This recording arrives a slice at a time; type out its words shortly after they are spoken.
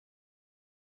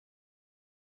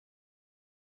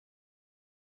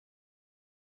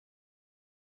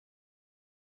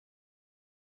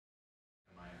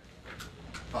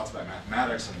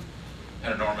mathematics and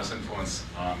had enormous influence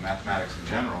on mathematics in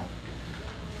general.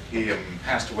 He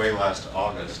passed away last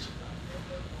August,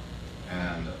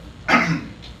 and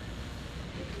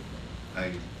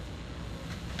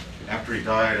after he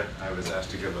died, I was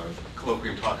asked to give a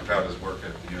colloquium talk about his work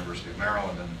at the University of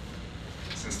Maryland, and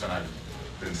since then I've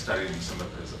been studying some of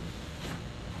his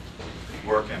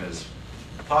work and his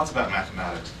thoughts about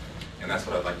mathematics, and that's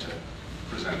what I'd like to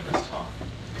present in this talk.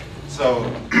 So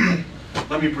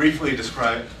let me briefly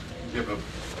give a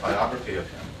biography of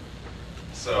him.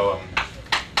 So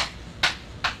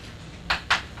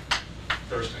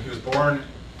Thurston, he was born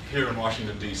here in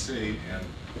Washington, D.C. in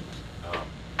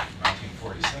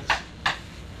 1946.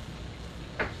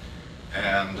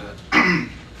 And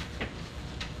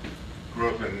grew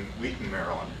up in Wheaton,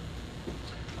 Maryland.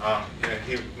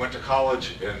 He went to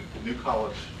college in New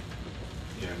College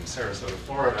in Sarasota,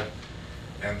 Florida,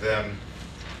 and then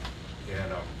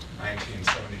in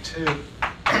 1972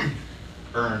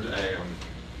 earned a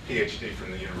PhD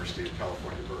from the University of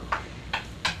California, Berkeley.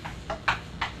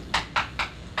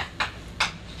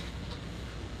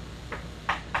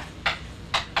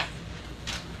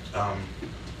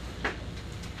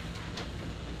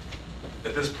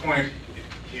 At this point,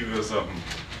 he was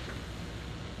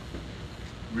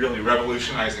really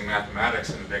revolutionizing mathematics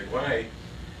in a big way,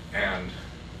 and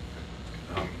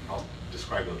I'll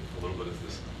describe a little bit of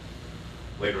this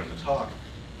later in the talk.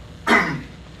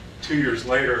 2 years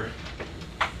later,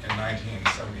 in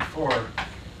 1974,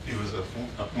 he was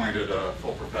appointed a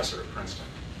full professor at Princeton,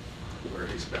 where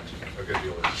he spent a good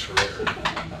deal of his career.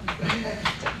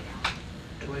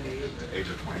 At the age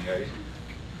of 28.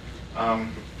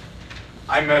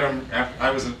 I met him after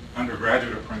I was an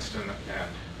undergraduate at Princeton, and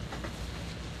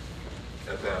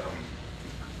at that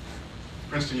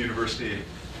Princeton University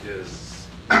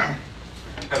had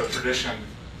a tradition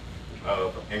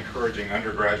of encouraging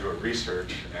undergraduate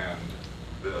research, and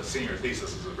the senior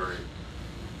thesis is a very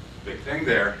big thing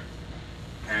there.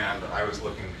 And I was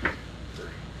looking for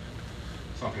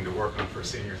something to work on for a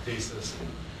senior thesis, and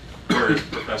various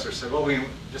professors said, well, we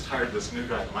just hired this new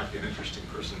guy that might be an interesting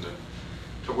person to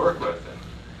work with, and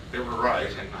they were right,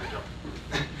 and I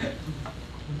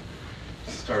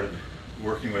started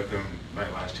working with him my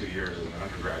last 2 years as an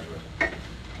undergraduate. I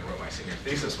wrote my senior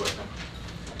thesis with him.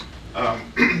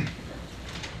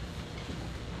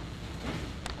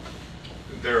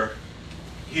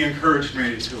 He encouraged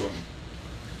me to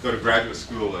go to graduate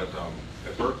school at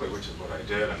Berkeley, which is what I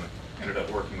did, and ended up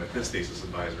working with his thesis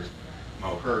advisor,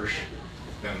 Mo Hirsch.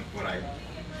 Then when I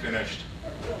finished,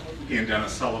 he and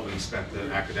Dennis Sullivan spent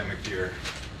the academic year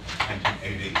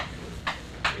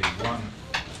 1980-81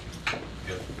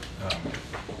 at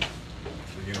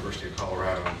the University of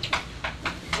Colorado in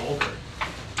Boulder,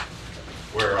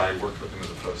 where I worked with him as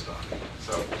a postdoc.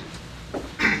 So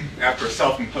after a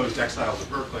self-imposed exile to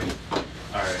Berkeley,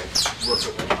 I worked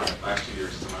with him my last 2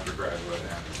 years as an undergraduate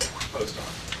and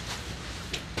postdoc.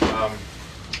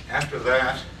 After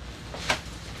that,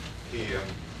 in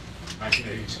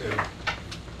 1982,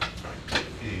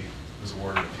 he was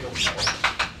awarded a Fields Medal.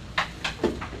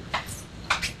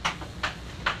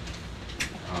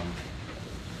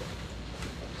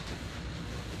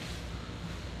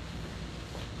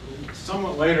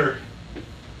 Somewhat later,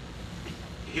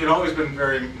 he had always been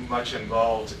very much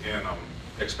involved in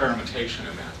experimentation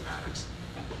in mathematics.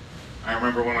 I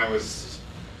remember when the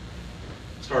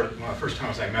first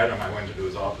times I met him, I went into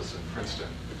his office in Princeton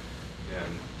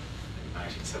in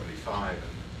 1975, and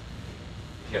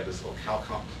he had this little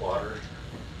CalComp plotter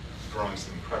drawing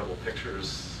some incredible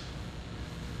pictures.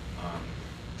 I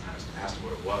asked him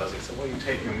what it was. He said, well, you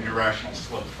take an irrational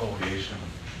slope foliation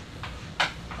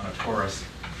on a torus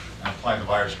and apply the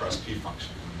Weierstrass P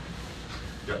function.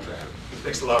 Got that. It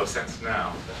makes a lot of sense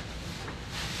now.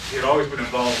 He had always been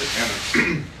involved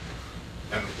in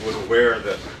and was aware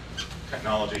that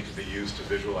technology could be used to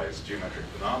visualize geometric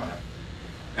phenomena.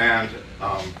 And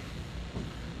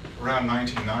around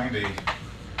 1990,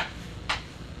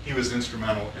 he was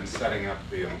instrumental in setting up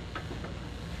the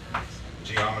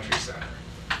Geometry Center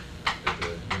at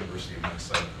the University of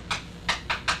Minnesota.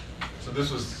 So this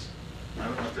was, I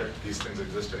don't know if these things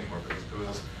exist anymore, but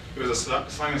it was a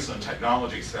Science and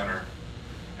Technology Center,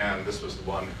 and this was the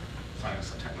one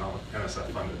Science and Technology,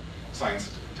 NSF-funded Science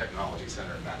and Technology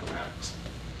Center in Mathematics.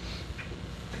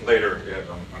 Later, it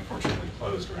unfortunately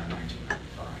closed around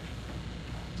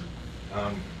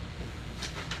 1995.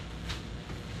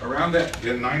 Around that,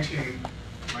 in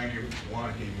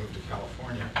 1991, he moved to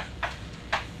California,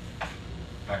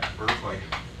 back to Berkeley,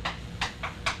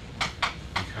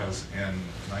 because in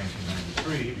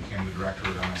 1993, he became the director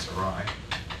of MSRI.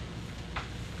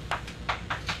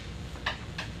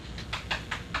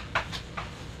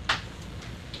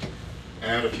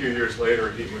 And a few years later,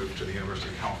 he moved to the University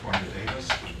of California, Davis.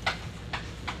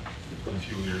 And a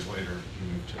few years later, he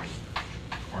moved to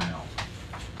Cornell.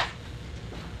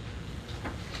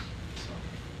 So,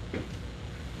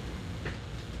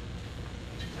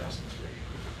 2003.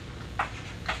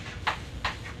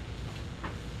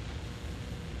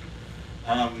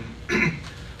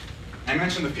 I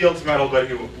mentioned the Fields Medal, but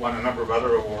he won a number of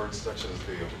other awards, such as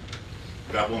the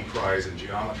Veblen Prize in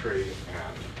Geometry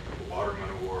and the Waterman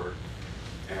Award.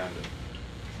 And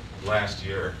last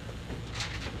year,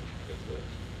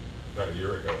 about a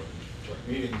year ago, joint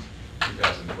meetings,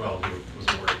 2012, he was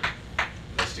awarded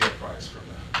the Steele Prize from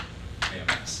the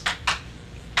AMS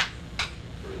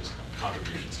for his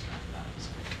contributions to mathematics.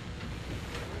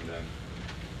 And then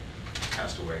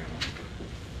passed away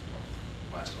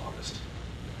last August.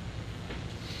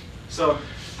 So,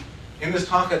 in this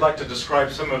talk, I'd like to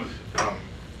describe some of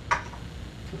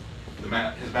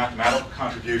his mathematical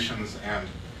contributions, and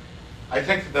I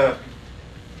think the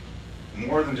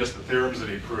more than just the theorems that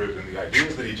he proved and the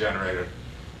ideas that he generated,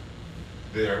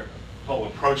 their whole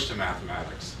approach to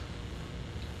mathematics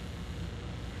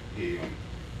he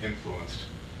influenced.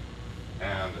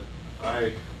 And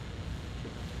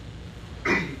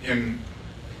in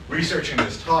researching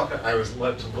this talk, I was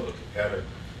led to look at a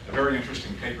very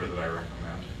interesting paper that I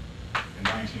recommend in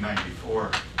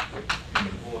 1994 in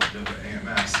the Bulletin of the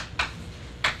AMS,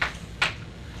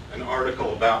 an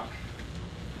article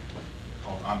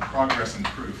called On Progress and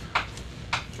Proof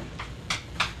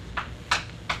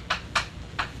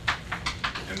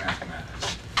in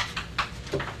Mathematics.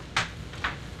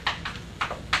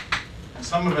 And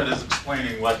some of it is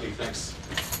explaining what he thinks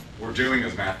we're doing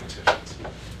as mathematicians.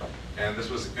 And this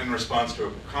was in response to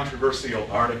a controversial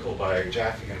article by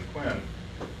Jaffe and Quinn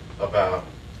about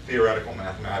theoretical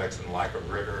mathematics and lack of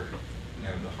rigor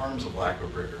and the harms of lack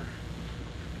of rigor.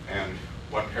 And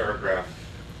one paragraph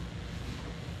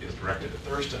is directed at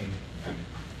Thurston and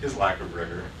his lack of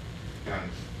rigor.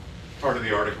 And part of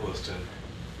the article is to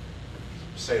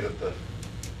say that the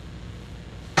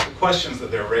questions that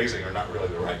they're raising are not really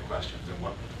the right questions and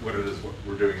what it is what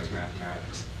we're doing as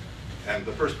mathematics. And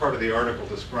the first part of the article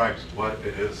describes what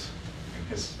it is, and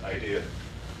his idea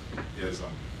is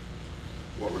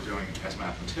what we're doing as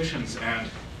mathematicians. And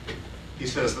he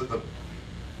says that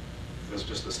there's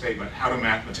just a statement, how do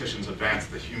mathematicians advance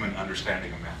the human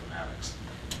understanding of mathematics?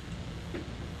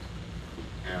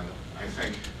 And I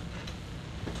think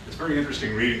it's very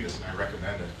interesting reading this, and I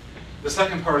recommend it. The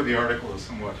second part of the article is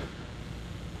somewhat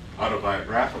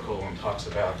autobiographical and talks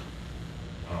about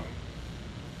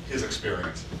his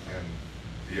experience in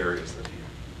the areas that he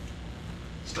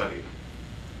studied.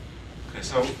 Okay,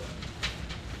 so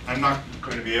I'm not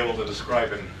going to be able to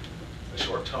describe in a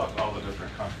short talk all the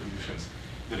different contributions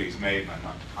that he's made, and I'm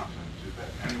not confident to do that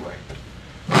anyway.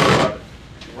 But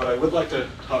what I would like to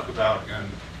talk about in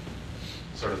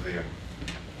sort of the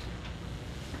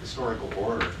historical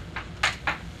order,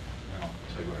 and I'll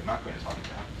tell you what I'm not going to talk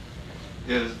about,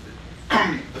 is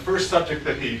the first subject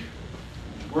that he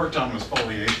worked on was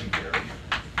foliation theory.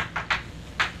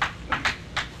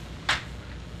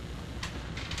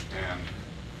 And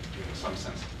in some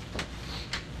sense,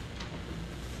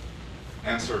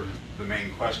 answered the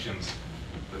main questions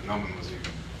that no one was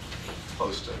even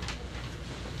close to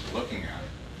looking at.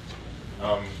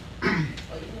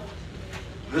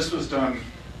 This was done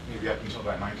maybe up until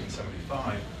about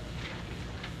 1975.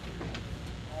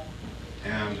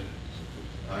 And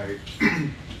I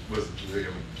was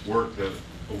the work that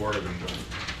awarded him the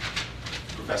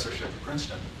professorship at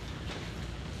Princeton.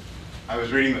 I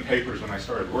was reading the papers when I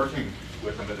started working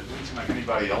with him, but it didn't seem like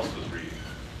anybody else was reading.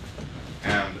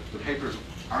 And the papers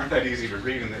aren't that easy to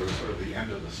read, and they were sort of the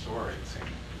end of the story, it seemed.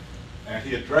 And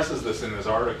he addresses this in his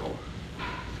article,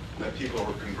 that people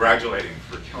were congratulating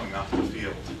for killing off the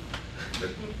field.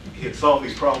 That he had solved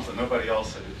these problems that nobody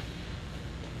else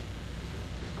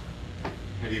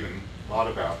had even thought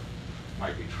about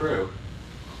might be true.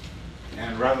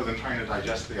 And rather than trying to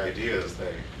digest the ideas,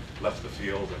 they left the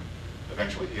field, and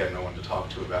eventually he had no one to talk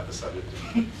to about the subject.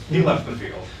 He left the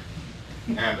field.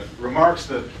 And remarks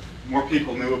that more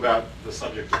people knew about the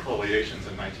subject of foliations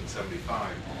in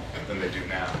 1975 than they do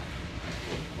now,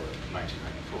 or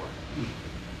 1994.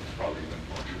 It's probably even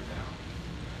more true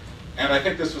now. And I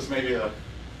think this was maybe an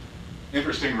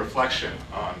interesting reflection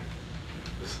on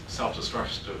the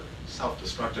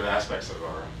self-destructive aspects of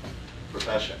our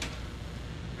profession,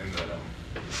 in that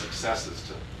the success is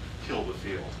to kill the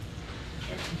field.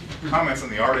 And he comments in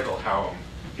the article how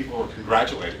people were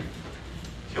congratulating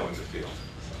killing the field.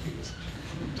 So he was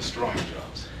destroying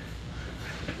jobs.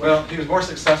 Well, he was more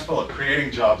successful at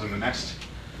creating jobs in the next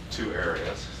two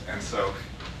areas, and so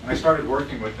When I started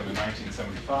working with him in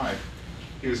 1975,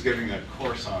 he was giving a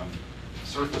course on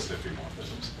surface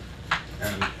diffeomorphisms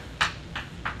and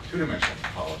two-dimensional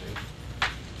topology.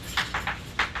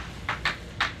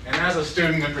 And as a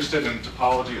student interested in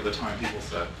topology at the time, people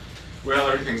said, well,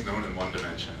 everything's known in 1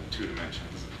 dimension and 2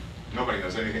 dimensions. Nobody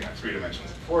knows anything in 3 dimensions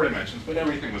and 4 dimensions, but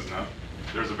everything was known.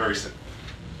 There's a very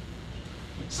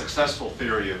successful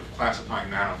theory of classifying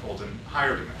manifolds in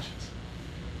higher dimensions.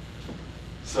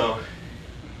 So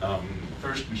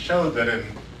Thurston showed that in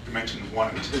dimensions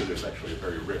 1 and 2, there's actually a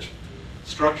very rich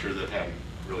structure that hadn't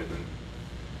really been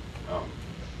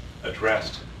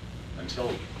addressed until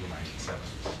the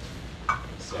 1970s.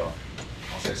 So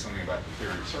I'll say something about the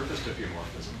theory of surface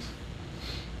diffeomorphisms,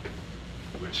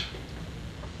 which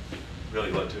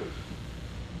really led to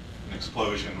an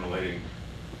explosion relating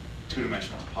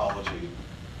two-dimensional topology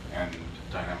and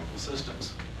dynamical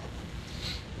systems,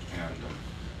 and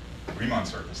Riemann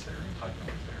surface theory, type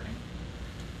number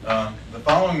theory. The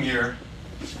following year,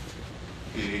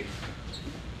 he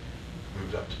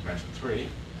moved up to dimension 3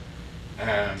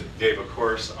 and gave a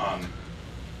course on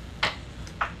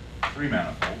 3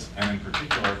 manifolds, and in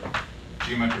particular,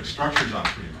 geometric structures on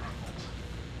 3 manifolds.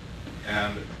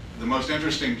 And the most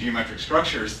interesting geometric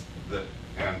structures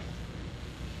and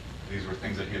these were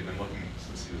things that he had been looking at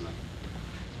since he was an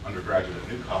undergraduate at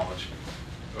New College,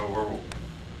 were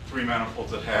 3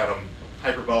 manifolds that had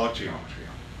hyperbolic geometry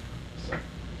on them.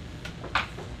 So,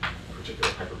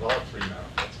 particular hyperbolic 3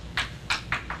 manifolds.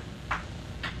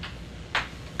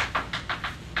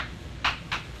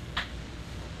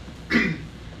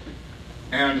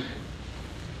 And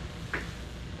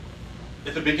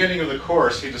at the beginning of the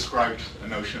course, he described a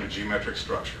notion of geometric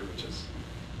structure, which is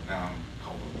now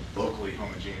called a locally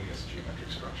homogeneous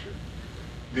geometric structure.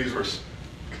 These were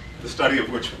the study of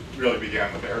which really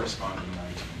began with Ariston in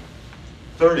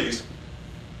the 1930s.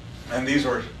 And these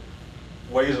were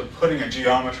ways of putting a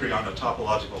geometry on a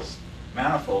topological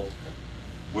manifold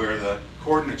where the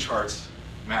coordinate charts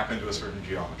map into a certain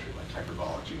geometry, like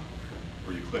hyperbolic geometry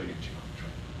or Euclidean geometry.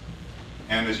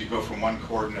 And as you go from one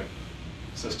coordinate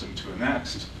system to a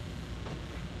next,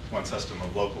 one system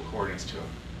of local coordinates to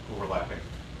overlapping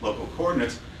local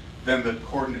coordinates, then the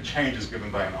coordinate change is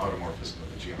given by an automorphism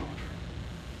of the geometry.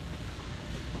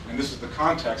 And this is the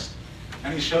context.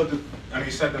 And he showed that, and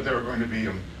he said that there were going to be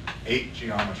 8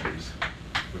 geometries,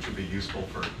 which would be useful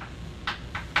for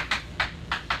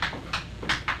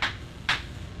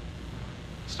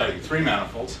studying 3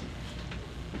 manifolds,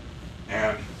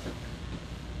 and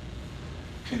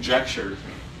conjectured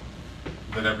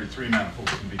that every 3 manifold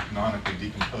can be canonically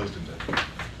decomposed into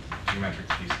geometric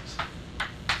pieces.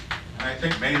 And I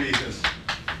think maybe his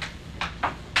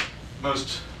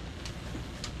most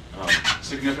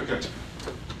significant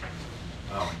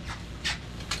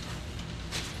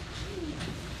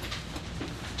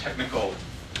technical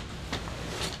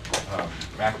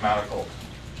mathematical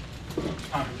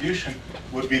contribution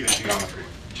would be the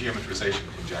geometrization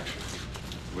conjecture,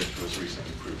 which was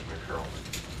recently proved by Carroll.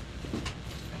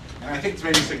 And I think it's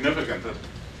maybe significant that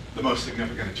the most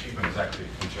significant achievement is actually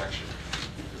a conjecture,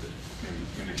 because it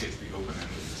maybe indicates the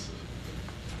open-endedness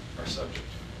of our subject.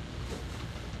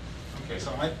 Okay,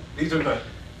 so these are the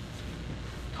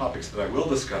topics that I will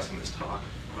discuss in this talk,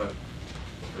 but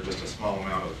they're just a small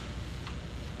amount of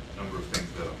number of things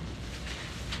that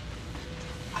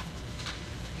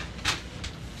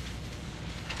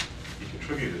he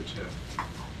contributed to.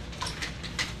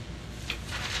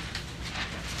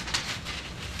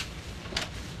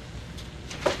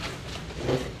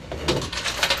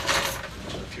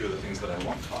 A few of the things that I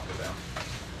won't talk about.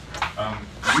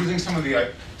 Using some of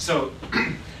the, so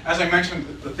as I mentioned,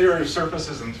 the theory of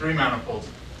surfaces in 3 manifolds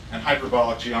and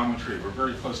hyperbolic geometry were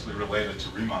very closely related to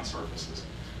Riemann surfaces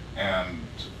and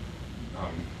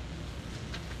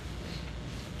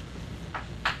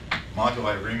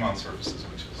moduli Riemann surfaces,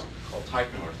 which is called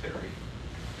type-Miller theory.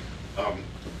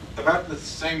 About the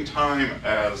same time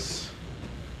as,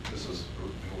 this was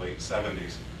in the late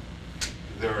 70s,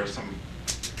 there are some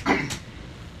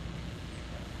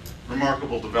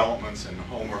remarkable developments in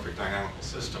holomorphic dynamical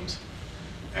systems,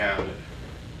 and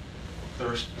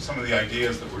there's some of the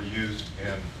ideas that were used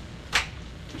in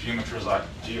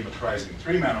geometrizing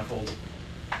 3 manifolds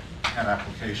had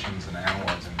applications and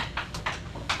analogs in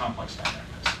complex dynamics.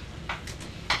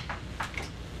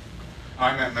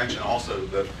 I might mention also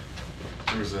that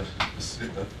there was at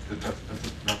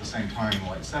the same time in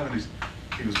the late 70s,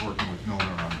 he was working with Milner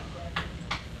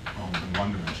on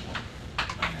one-dimensional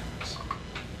dynamics.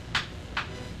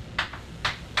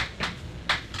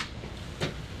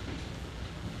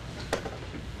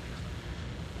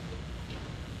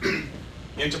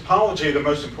 In topology, the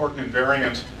most important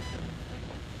invariant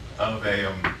of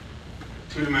a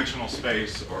two-dimensional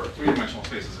space or three-dimensional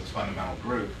space is its fundamental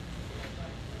group.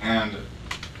 And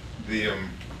the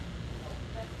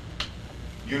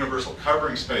universal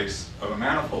covering space of a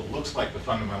manifold looks like the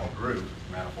fundamental group.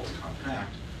 The manifold's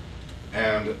compact.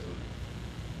 And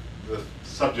the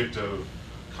subject of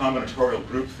combinatorial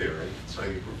group theory,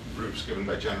 studying groups given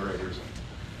by generators and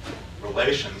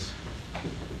relations,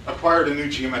 acquired a new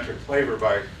geometric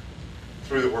flavor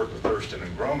through the work of Thurston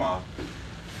and Gromov.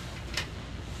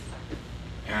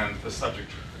 And the subject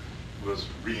was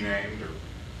renamed or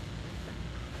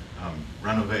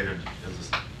renovated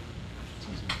as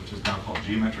which is now called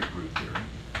geometric group theory.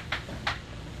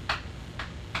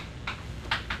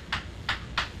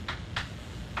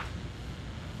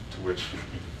 To which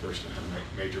Thurston had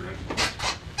a major influence.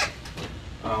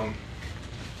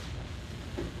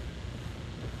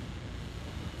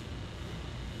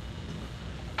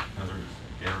 Another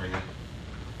area.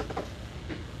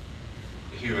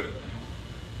 He would,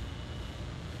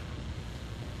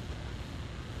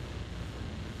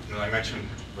 as I mentioned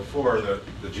before, that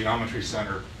the geometry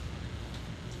center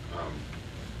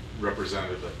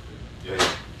represented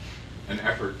an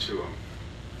effort to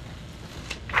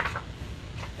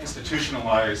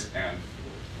institutionalize and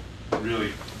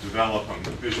really develop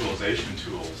visualization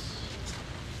tools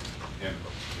in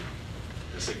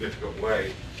a significant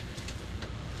way.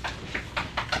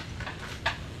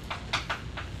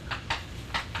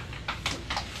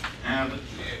 And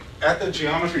at the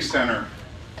Geometry Center,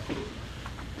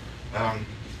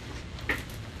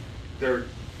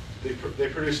 they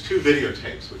produced two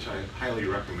videotapes, which I highly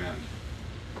recommend.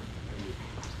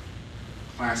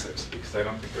 Classics, because I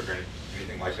don't think they're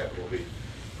anything like that will be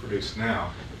produced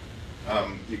now.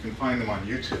 You can find them on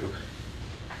YouTube.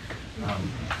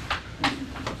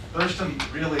 Thurston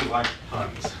really liked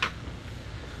puns,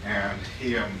 and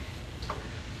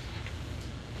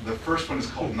the first one is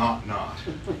called Not Not,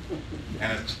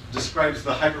 and it describes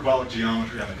the hyperbolic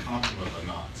geometry on the complement of a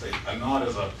knot. Say a knot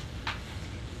is an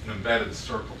embedded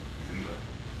circle in the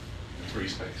three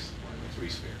space, or in the three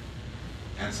sphere.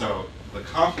 And so the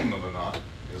complement of the knot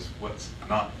is what's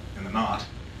not in the knot,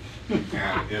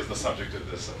 and is the subject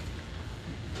of this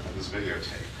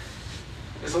videotape.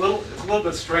 It's a little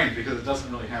bit strange because it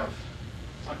doesn't really have,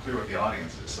 it's not clear what the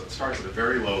audience is. So it starts at a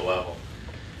very low level,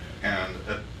 and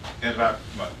at about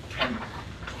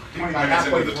 20 minutes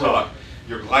into the talk,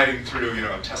 you're gliding through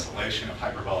a tessellation of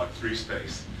hyperbolic three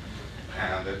space,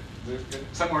 and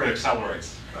somewhere it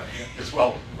accelerates. But it's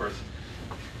well worth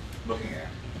looking at.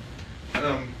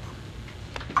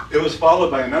 It was followed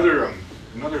by another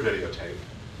videotape,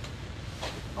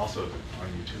 also on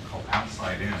YouTube, called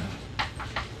Outside In,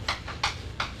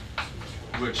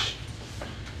 which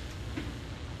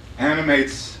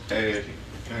animates an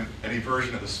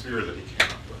eversion of the sphere that he came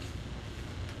up with.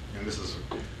 And this is an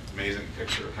amazing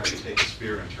picture of how you take a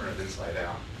sphere and turn it inside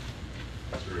out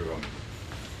through a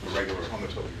regular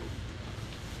homotopy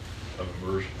of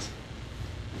immersions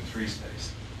in three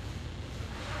space.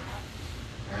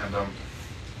 And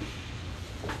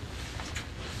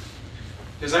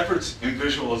his efforts in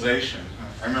visualization,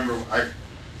 I remember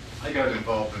I got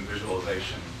involved in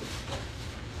visualization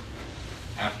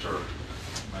after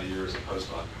my year as a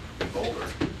postdoc in Boulder.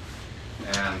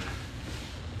 And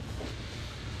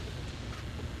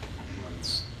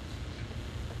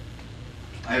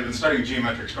I had been studying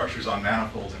geometric structures on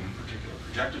manifolds and in particular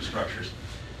projective structures,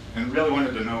 and really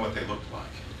wanted to know what they looked like.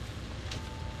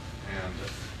 And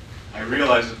I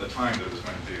realized at the time that it was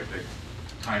going to be a big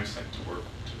time sink to work,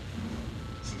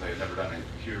 since I had never done any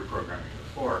computer programming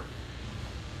before.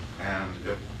 And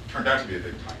it turned out to be a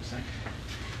big time sink.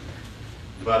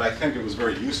 But I think it was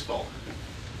very useful.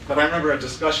 But I remember a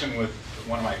discussion with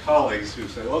one of my colleagues who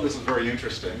said, well, this is very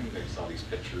interesting. They saw these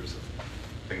pictures of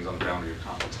things on the boundary of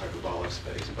complex hyperbolic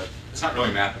space, but it's not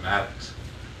really mathematics.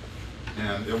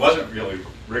 And it wasn't really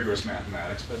rigorous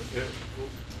mathematics, but it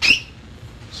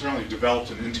certainly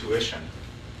developed an intuition,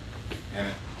 and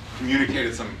it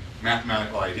communicated some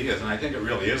mathematical ideas, and I think it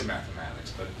really is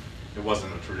mathematics, but it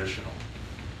wasn't a traditional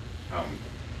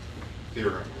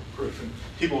theorem or proof. And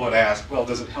people would ask, well,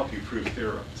 does it help you prove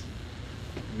theorems?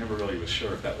 I never really was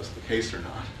sure if that was the case or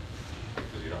not,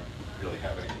 because you don't really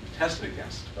have anything to test it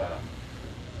against, but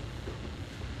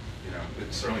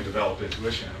it certainly developed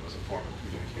intuition, and it was a form of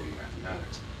communicating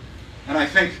mathematics. And I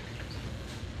think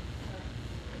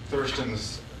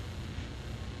Thurston's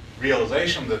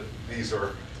realization that these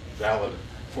are valid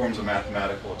forms of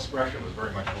mathematical expression was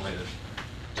very much related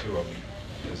to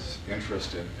his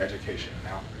interest in education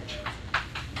and outreach.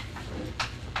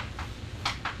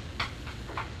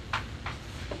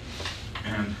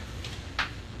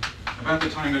 About the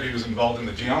time that he was involved in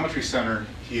the Geometry Center,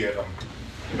 he had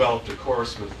developed a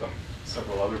course with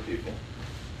several other people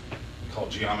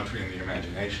called Geometry in the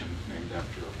Imagination, named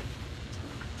after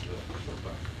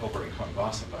Hilbert and Cohn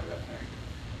Vossen by that name.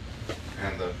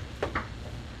 And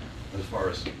as far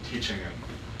as teaching and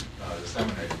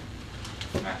disseminating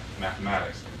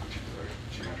mathematics, in particular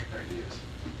geometric ideas.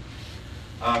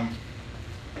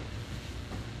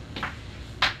 I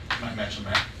might mention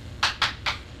that.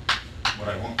 What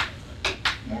I won't,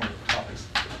 more topics.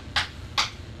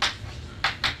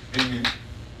 In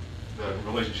the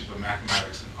relationship of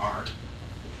mathematics and art.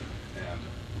 And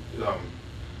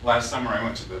last summer I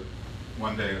went to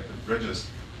one day at the Bridges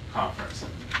conference in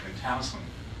Towson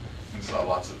and saw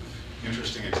lots of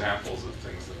interesting examples of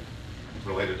things that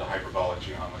related to hyperbolic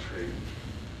geometry,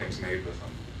 things made with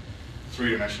them.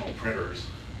 Three-dimensional printers,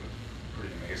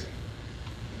 pretty amazing.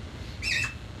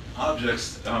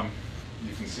 Objects,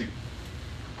 you can see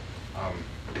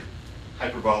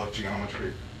hyperbolic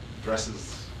geometry,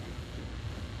 dresses,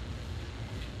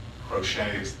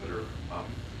 crochets that are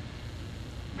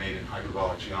made in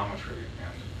hyperbolic geometry.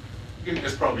 And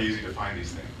it's probably easy to find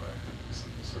these things by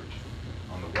simple search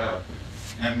on the web.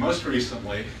 And most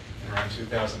recently, in around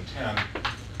 2010,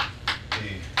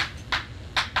 he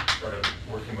started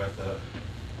working with a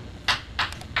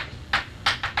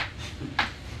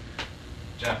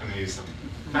Japanese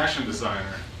fashion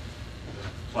designer,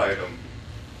 applied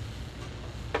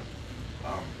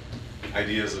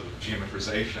ideas of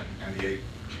geometrization and the 8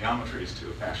 geometries to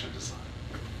a fashion design.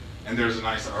 And there's a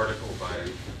nice article by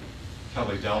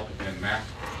Kelly Delp in Math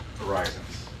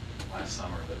Horizons last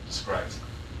summer that describes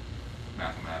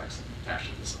mathematics and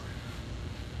fashion design.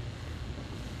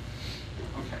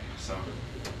 Okay, so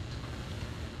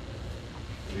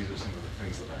these are some of the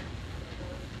things that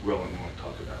I will and won't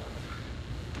talk about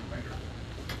later.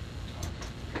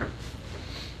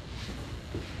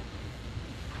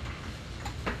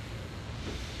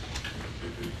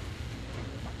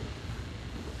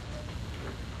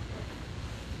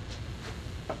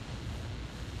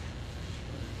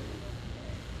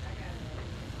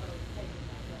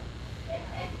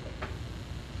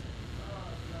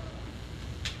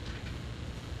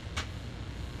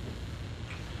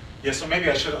 Yeah, so maybe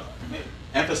I should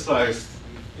emphasize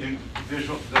in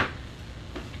the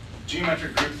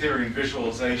geometric group theory and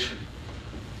visualization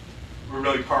were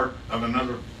really part of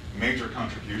another major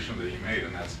contribution that he made,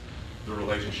 and that's the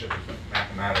relationship between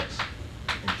mathematics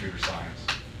and computer science.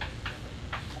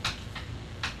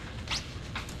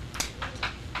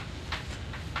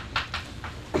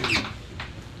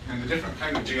 And the different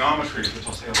kind of geometries, which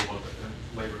I'll say a little bit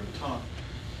later in the talk,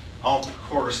 all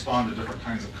correspond to different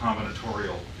kinds of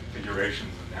combinatorial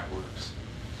configurations and networks.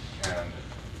 And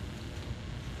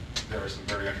there are some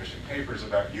very interesting papers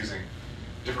about using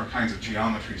different kinds of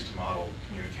geometries to model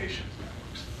communications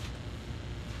networks.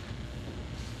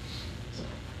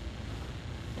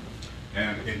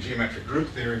 And in geometric group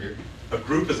theory, a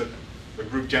group is a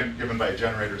group given by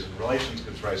generators and relations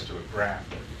gives rise to a graph,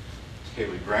 a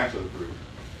Cayley graph of the group.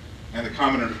 And the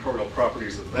combinatorial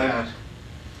properties of that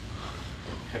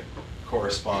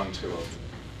correspond to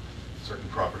certain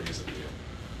properties of the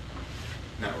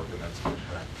network, and that's for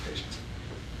applications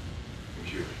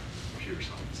in computer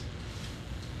science.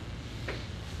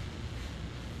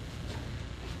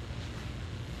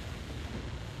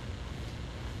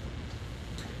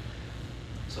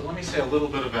 So let me say a little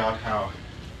bit about how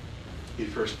he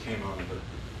first came on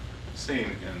the scene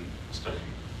in studying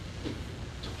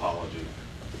topology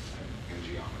and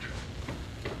geometry.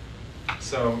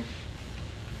 So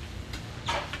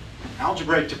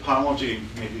algebraic topology,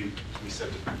 maybe we said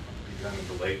to began in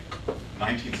the late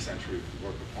 19th century with the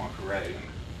work of Poincaré and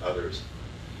others.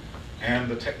 And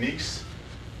the techniques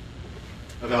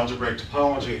of algebraic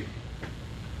topology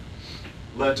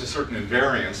led to certain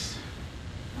invariance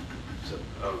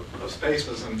of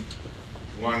spaces, and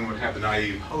one would have the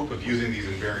naive hope of using these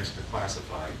invariants to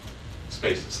classify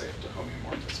spaces, say, to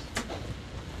homeomorphism.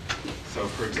 So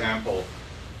for example,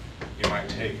 you might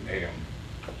take a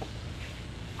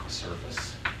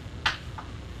surface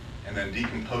and then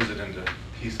decompose it into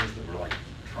pieces that were like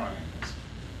triangles.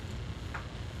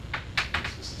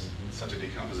 Such a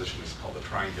decomposition is called a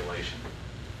triangulation.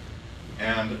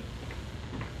 And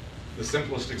the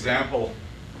simplest example,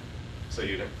 so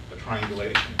you'd have a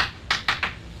triangulation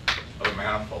of a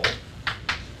manifold.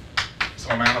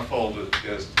 So a manifold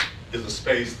is a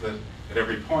space that at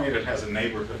every point it has a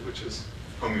neighborhood which is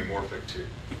homeomorphic to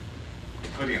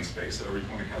Euclidean space. At every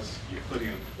point it has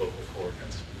Euclidean local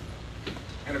coordinates.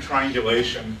 And a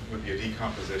triangulation would be a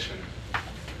decomposition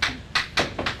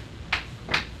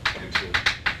into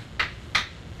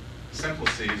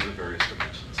simplices of various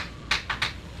dimensions.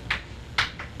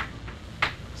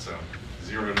 So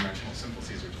 0-dimensional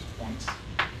simplices are just points.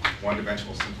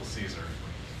 1-dimensional simplices are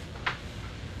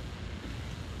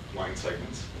line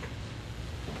segments.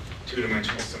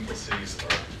 2-dimensional simplices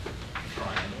are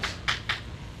triangles.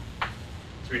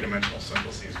 3-dimensional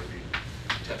simplices would be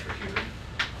tetrahedron,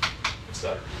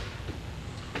 etc.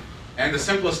 And the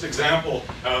simplest example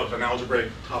of an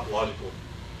algebraic topological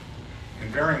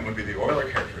invariant would be the Euler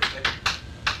characteristic.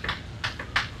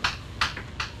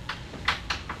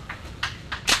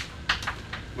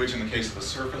 Which in the case of the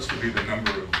surface would be the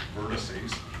number of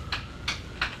vertices,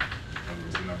 in other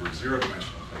words, the number of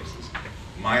 0-dimensional faces,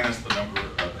 minus the number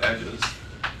of edges,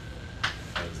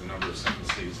 that is the number of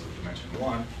simplices of dimension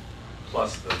 1,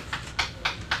 plus the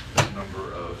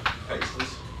number of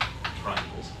faces,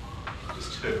 triangles, which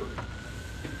is 2.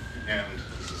 And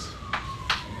this is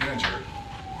an integer.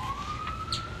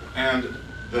 And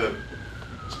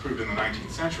it's proved in the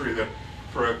 19th century that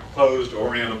for a closed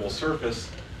orientable surface,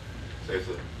 say if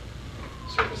the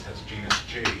surface has genus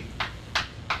G,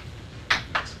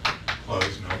 it's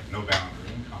closed, no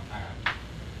boundary, compact,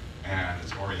 and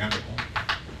it's orientable,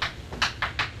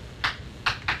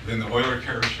 then the Euler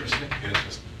characteristic is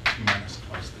just 2 minus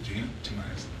twice the G, 2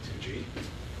 minus the 2G.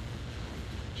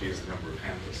 G is the number of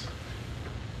handles.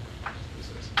 This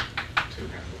is 2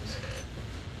 handles.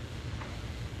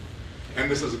 And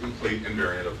this is a complete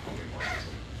invariant of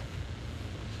homomorphism.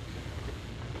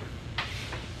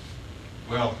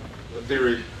 Well, the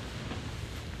theory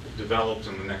developed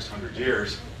in the next 100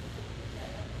 years,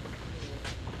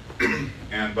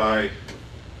 and by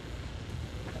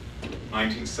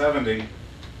 1970,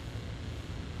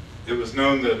 it was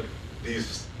known that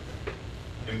these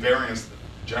invariants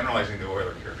generalizing the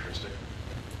Euler characteristic,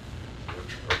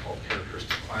 which are called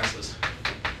characteristic classes,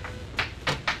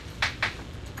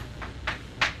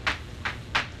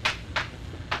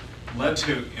 led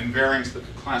to invariants that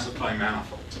could classify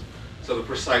manifolds. So the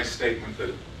precise statement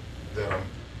that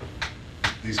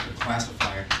these could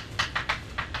classify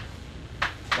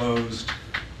closed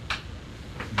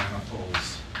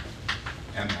manifolds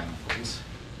and manifolds,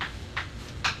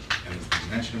 and is the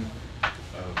dimension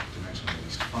at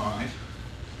least 5.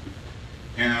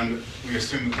 And we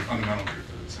assume that the fundamental group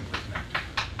is simply connected.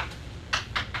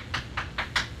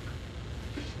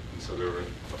 And so there were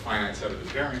a finite set of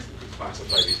invariants that could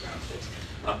classify these manifolds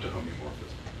up to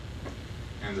homomorphism.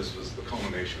 And this was the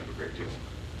culmination of a great deal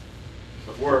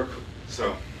of work.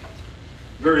 So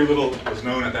very little was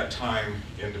known at that time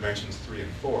in dimensions 3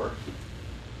 and 4.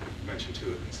 Dimension 2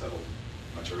 had been settled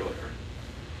much earlier.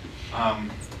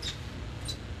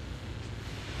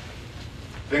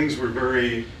 Things were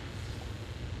very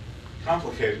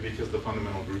complicated because the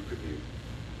fundamental group could be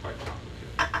quite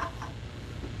complicated.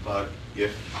 But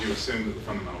if you assume that the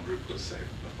fundamental group was, say,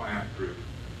 a finite group,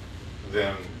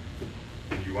 then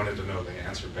you wanted to know the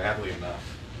answer badly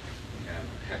enough and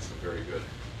had some very good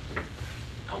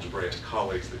algebraic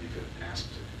colleagues that you could ask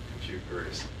to compute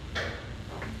various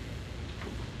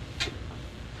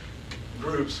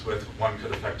groups with, one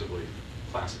could effectively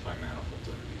classify manifolds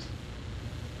under these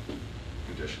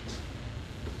conditions.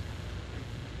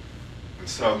 And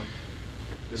so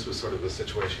this was sort of the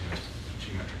situation in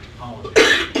geometric topology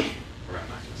around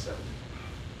 1970,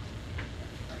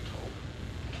 I'm told.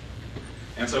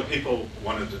 And so people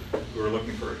who were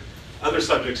looking for other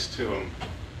subjects to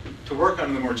work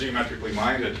on, the more geometrically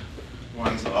minded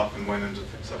ones often went into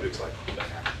subjects like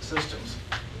dynamical systems.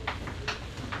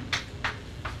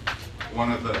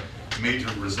 One of the major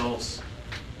results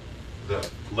that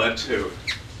led to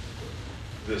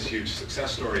this huge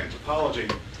success story in topology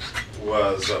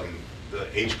was the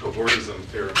H-covordism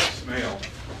theorem of Smale,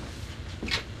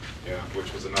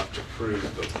 which was enough to prove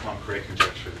the Poincare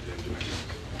conjecture in dimension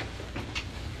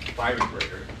 5 and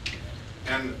greater.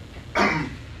 And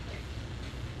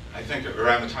I think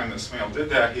around the time that Smale did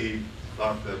that, he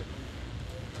thought that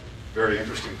very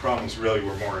interesting problems really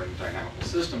were more in dynamical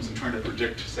systems and trying to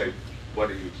predict, say, what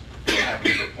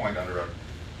happens to a point under an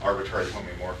arbitrary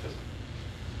homeomorphism.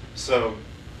 So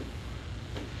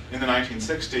in the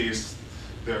 1960s,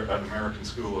 an American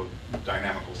school of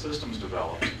dynamical systems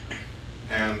developed,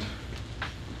 and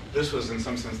this was in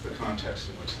some sense the context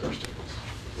in which Thurston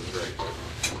was raised.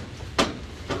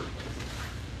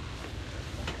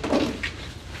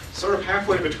 Sort of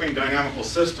halfway between dynamical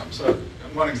systems. So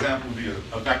one example would be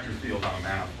a vector field on a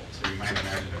manifold. So you might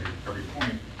imagine every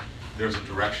point there's a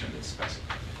direction that's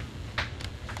specified.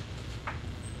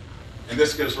 And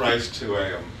this gives rise to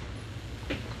a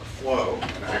flow,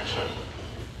 an action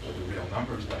of the real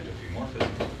numbers by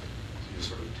diffeomorphism. So you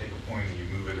sort of take a point and you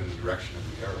move it in the direction of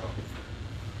the arrow.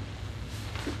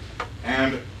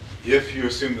 And if you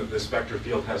assume that this vector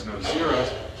field has no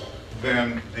zeros,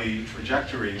 then the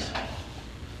trajectories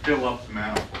fill up the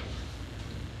manifold.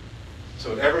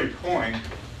 So at every point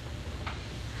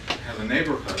has a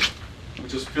neighborhood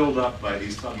which is filled up by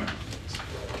these submanifolds.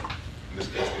 In this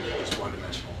case, these are just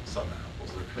one-dimensional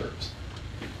submanifolds, they're curves.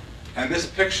 And this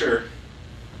picture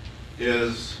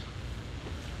is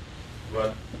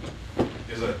what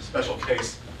is a special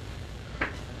case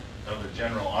of a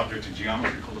general object in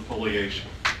geometry called a foliation.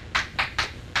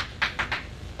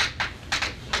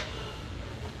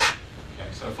 Okay,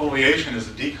 so a foliation is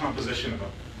a decomposition of a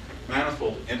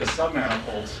manifold into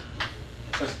submanifolds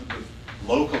such that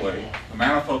locally, the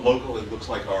manifold locally looks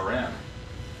like Rn,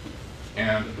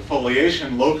 and the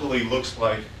foliation locally looks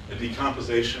like a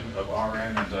decomposition of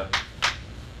Rn into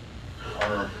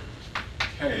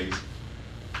Rks.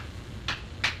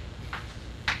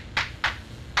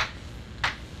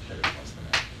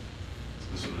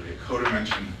 This would be a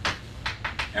codimension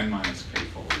n minus k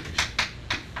foliation.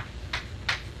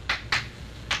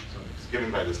 So it's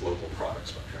given by this local product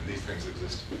structure, and these things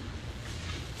exist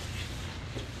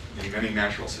in many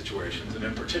natural situations, and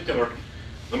in particular,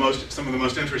 some of the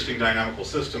most interesting dynamical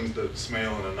systems that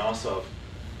Smale and Anosov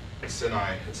and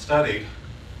Sinai had studied,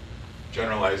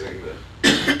 generalizing the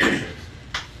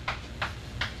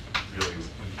really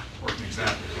important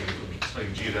examples of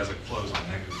studying geodesic flows on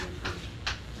negatively curved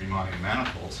Riemannian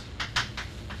manifolds.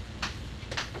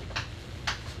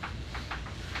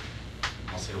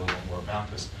 I'll say a little more about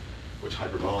this, which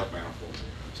hyperbolic manifolds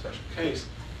are a special case.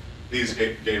 These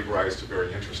gave rise to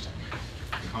very interesting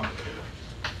and complicated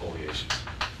foliations.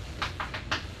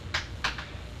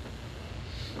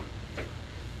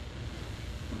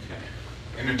 Okay.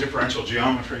 And in differential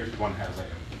geometry, if one has a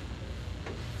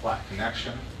flat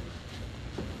connection,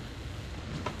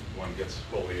 one gets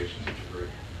foliations which are very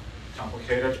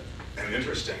complicated and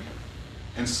interesting.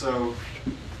 And so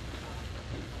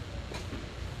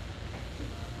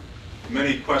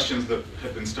many questions that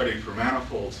have been studied for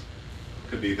manifolds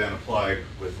could be then applied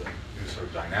with a new sort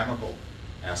of dynamical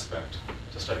aspect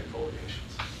to study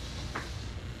foliations.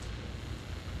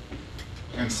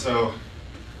 And so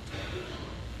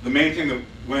the main thing that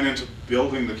went into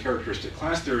building the characteristic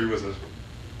class theory was a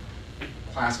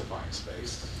classifying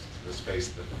space, the space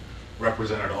that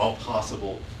represented all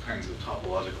possible kinds of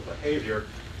topological behavior,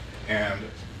 and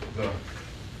the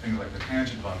things like the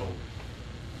tangent bundle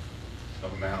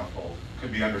of a manifold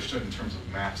could be understood in terms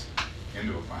of maps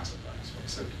into a classifying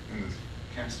space. So in the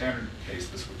standard case,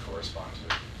 this would correspond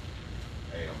to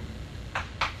a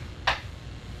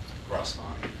Grossman.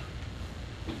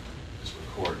 Just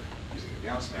record using the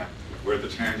Gauss map where the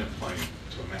tangent plane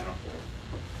to a manifold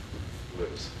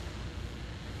lives.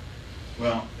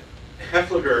 Well,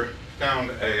 Heffliger found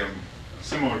a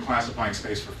similar classifying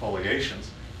space for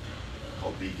foliations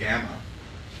called B gamma.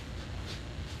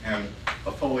 And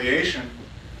a foliation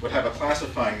would have a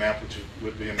classifying map which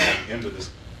would be a map into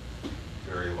this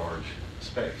very large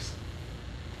space.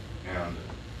 And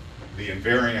the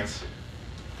invariance,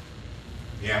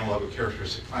 the analog of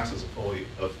characteristic classes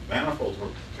of manifolds were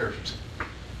characteristic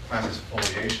classes of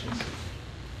foliations.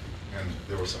 And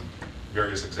there were some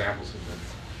various examples that have been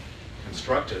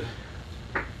constructed.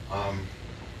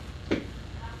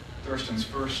 Thurston's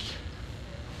first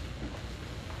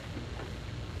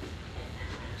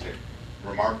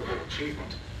remarkable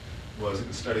achievement was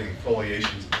in studying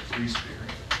foliations in the three-sphere.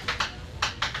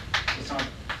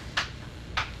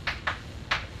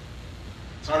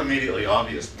 It's not immediately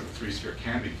obvious that the three-sphere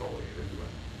can be foliated,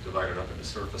 divided up into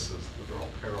surfaces that are all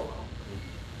parallel.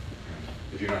 And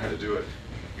if you know how to do it,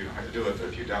 you know how to do it, but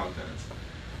if you don't, then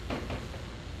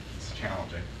it's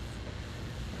challenging.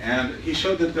 And he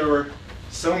showed that there were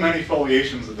so many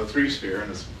foliations of the three-sphere, and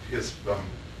his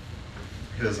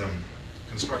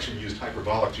construction used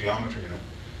hyperbolic geometry in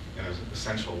an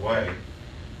essential way.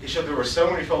 He showed there were so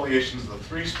many foliations of the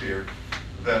three-sphere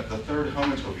that the third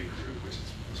homotopy group, which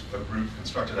is a group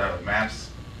constructed out of maps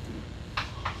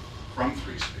from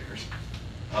three spheres,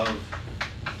 of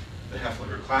the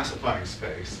Heffliger classifying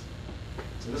space.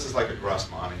 So this is like a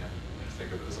Grossmanian.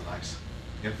 Think of it as a nice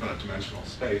infinite dimensional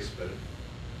space, but it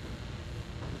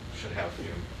should have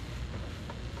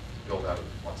built out of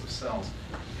lots of cells.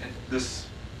 And this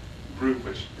group,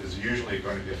 which is usually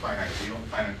going to be a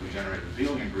finitely generated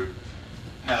abelian group,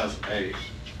 has a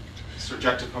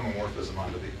surjective homomorphism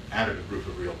onto the additive group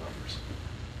of real numbers.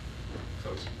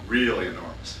 So it's really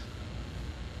enormous.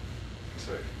 And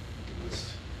so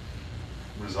this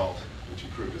result, which he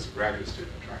proved as a graduate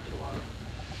student, attracted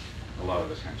a lot of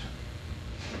attention.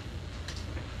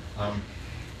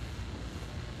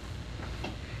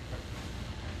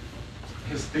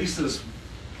 His thesis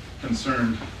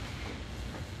concerned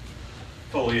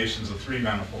foliations of 3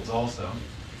 manifolds also.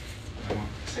 I won't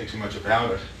say too much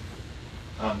about it,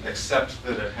 except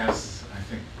that it has, I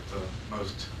think, the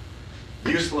most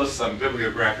useless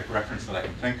bibliographic reference that I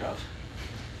can think of.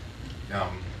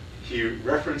 He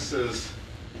references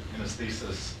in his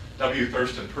thesis W.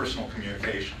 Thurston, personal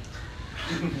communication.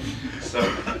 So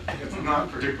it's not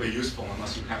particularly useful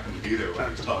unless you happen to be there when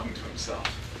he's talking to himself.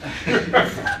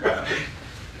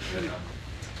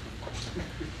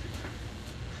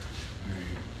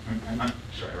 I'm not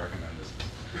sure I recommend this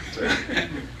to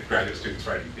graduate students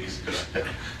writing theses,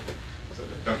 so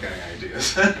don't get any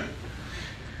ideas.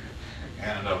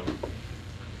 And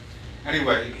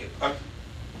anyway,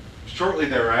 shortly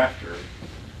thereafter,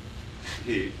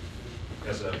 he,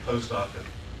 as a postdoc at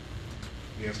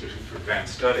the Institute for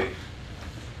Advanced Study,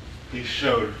 he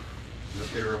showed the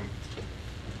theorem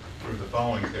through the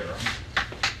following theorem.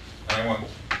 And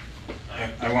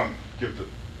I won't give the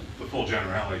full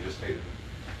generality just stated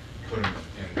in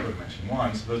code dimension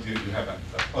 1. So those of you who have a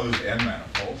closed N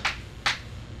manifold,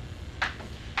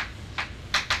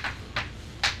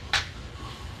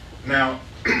 now,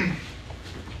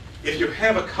 if you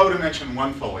have a codimension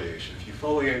 1 foliation, if you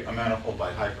foliate a manifold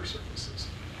by hypersurfaces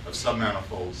of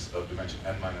submanifolds of dimension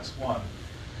n-1,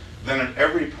 then at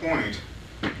every point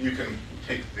you can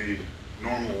take the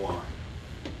normal line.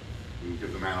 You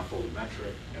give the manifold a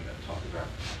metric and then talk about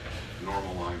the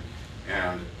normal line,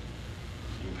 and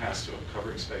you can pass to a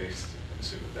covering space,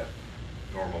 assume that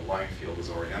normal line field is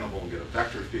orientable and get a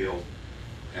vector field.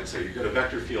 And so you get a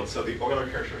vector field, so the Euler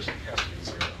characteristic has to be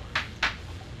 0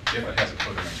 if it has a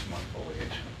codimension 1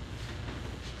 foliation.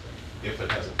 If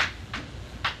it has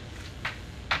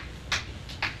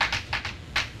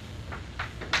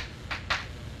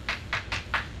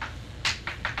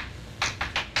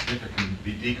if it can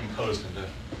be decomposed into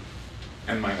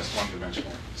n-1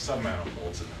 dimensional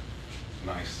submanifolds in a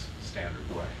nice standard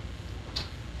way.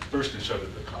 First, it showed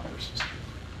that the converse was true,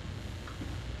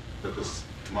 that this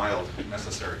mild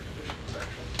necessary condition was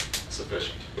actually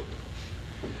sufficient.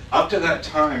 Up to that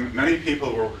time, many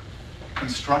people were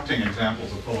constructing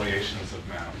examples of foliations of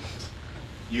manifolds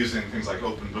using things like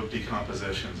open book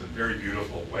decompositions and very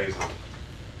beautiful ways of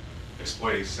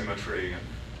exploiting symmetry and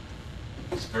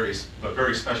very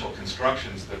special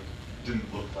constructions that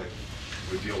didn't look like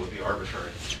they would deal with the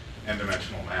arbitrary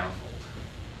n-dimensional manifold.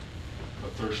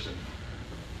 But Thurston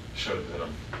showed that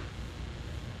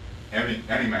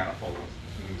any manifold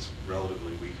in this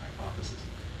relatively weak hypothesis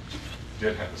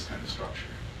did have this kind of structure.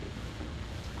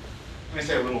 Let me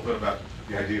say a little bit about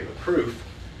the idea of a proof.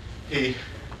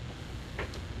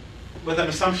 With an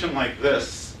assumption like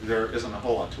this, there isn't a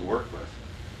whole lot to work with.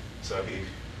 So he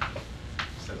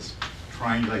says,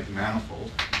 triangulate the manifold,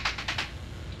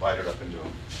 divide it up into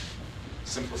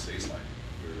simplices like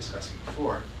we were discussing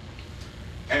before.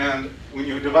 And when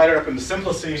you divide it up into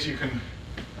simplices, you can,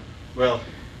 well,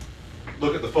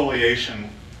 look at the foliation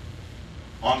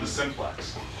on the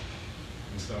simplex.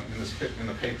 And so in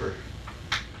the paper,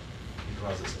 he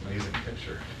draws this amazing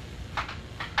picture of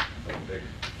a big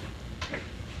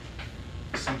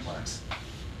simplex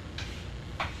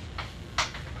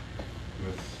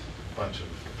with a bunch of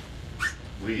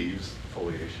leaves,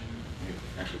 foliation. He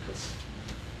actually puts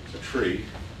a tree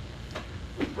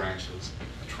with branches,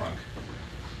 a trunk,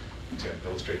 to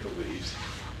illustrate the leaves.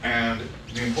 And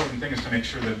the important thing is to make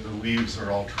sure that the leaves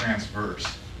are all transverse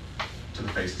to the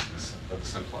faces of the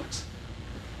simplex.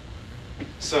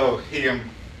 So he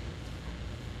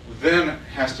then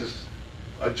has to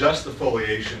adjust the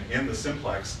foliation in the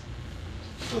simplex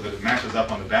so that it matches up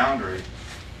on the boundary.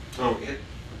 So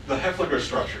the Heffliger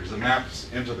structures, the maps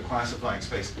into the classifying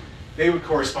space, they would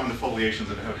correspond to foliations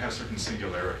that would have certain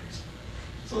singularities.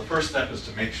 So the first step is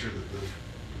to make sure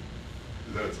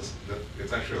that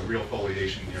it's actually a real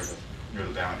foliation near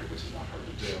the boundary, which is not hard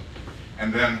to do.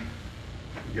 And then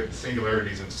you get the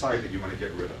singularities inside that you want to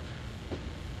get rid of.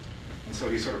 And so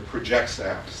he sort of projects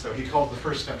out. So he called the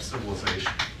first step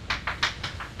civilization.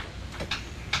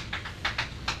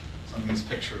 So in this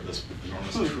picture of this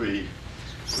enormous tree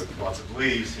with lots of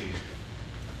leaves, he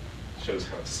shows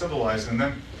how it's civilized. And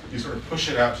then you sort of push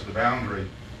it out to the boundary,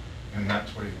 and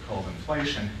that's what he called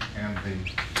inflation. And the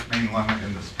main lemma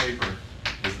in this paper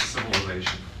is that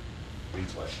civilization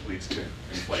leads to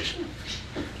inflation.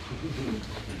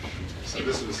 So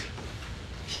this is a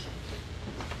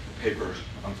paper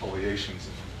on foliations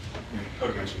in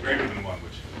code dimension greater than 1,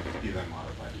 which he then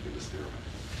modified to give this theorem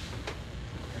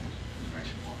in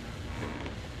dimension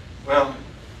 1. Well,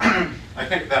 I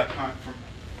think at that time,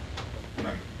 when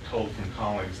I'm told from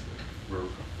colleagues that were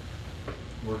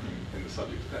working in the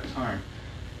subject at that time,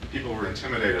 people were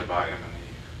intimidated by him, and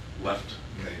he left,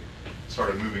 and they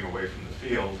started moving away from the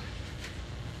field.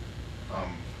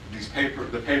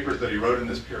 The papers that he wrote in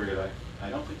this period, I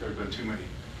don't think there have been too many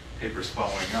papers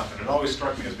following up, and it always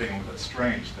struck me as being a little bit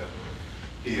strange that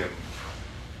he had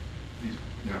these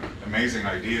amazing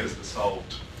ideas that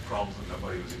solved problems that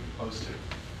nobody was even close to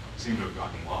seem to have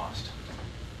gotten lost.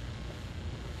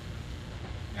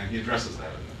 And he addresses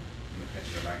that in the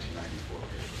 1994 paper.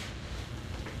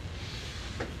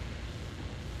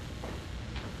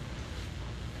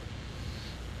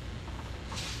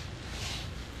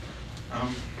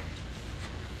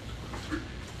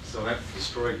 So that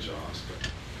destroyed jobs, but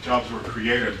jobs were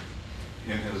created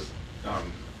in his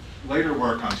later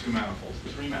work on three manifolds.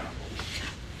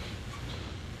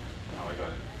 How I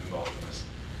got involved in this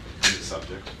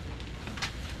subject.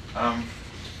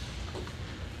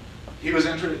 He was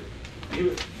interested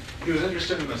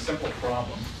in a simple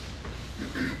problem.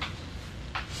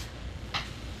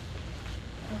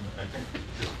 And I think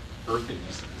his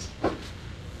earthiness is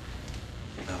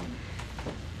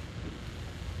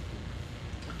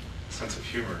sense of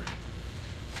humor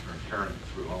are apparent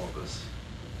through all of this.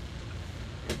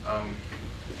 I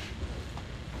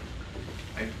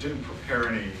didn't prepare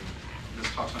any, this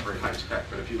talk's not very high tech,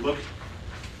 but if you look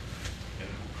in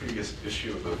the previous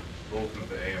issue of the bulletin of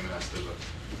the AMS, there's a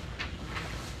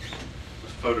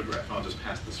photograph, and I'll just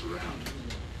pass this around,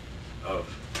 of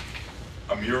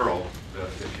a mural that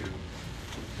if you've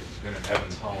been at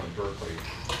Evans Hall in Berkeley,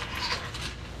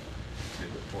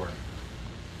 before,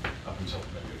 up until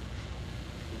maybe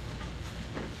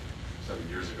 7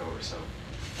 years ago or so.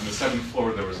 On the 7th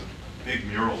floor, there was a big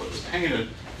mural that was painted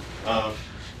of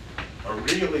a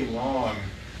really long,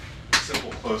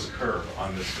 simple closed curve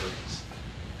on this surface.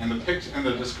 And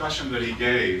the discussion that he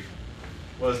gave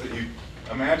was that you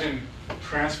imagine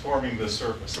transforming the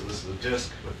surface. So this is a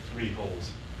disk with 3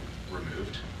 holes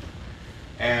removed.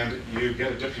 And you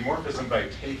get a diffeomorphism by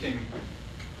taking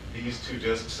these 2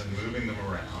 disks and moving them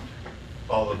around,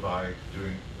 followed by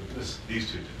doing these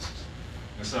 2 disks.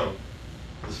 And so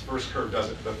this first curve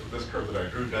doesn't, this curve that I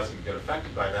drew doesn't get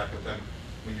affected by that, but then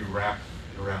when you wrap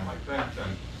it around like that,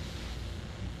 then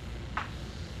you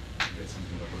get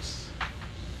something that looks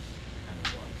kind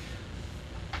of like,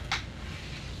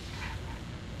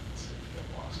 let's see if we get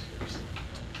lost here, so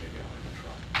maybe I'll even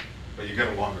try. But you get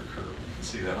a longer curve. You can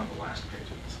see that on the last page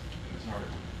in this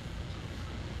article.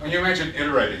 When you imagine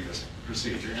iterating this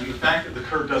procedure, and the fact that the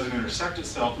curve doesn't intersect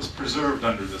itself is preserved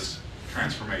under this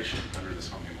transformation, under this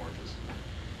homeomorphism.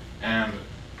 And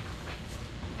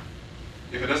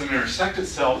if it doesn't intersect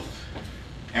itself,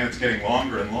 and it's getting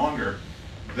longer and longer,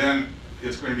 then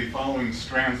it's going to be following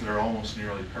strands that are almost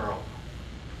nearly parallel.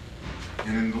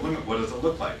 And in the limit, what does it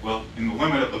look like? Well, in the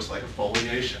limit, it looks like a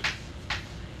foliation.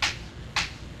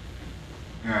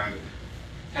 And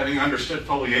having understood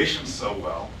foliation so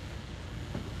well,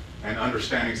 and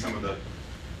understanding some of the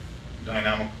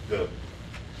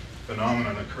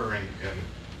phenomenon occurring in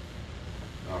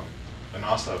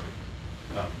Banasa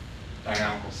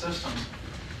dynamical systems,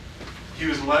 he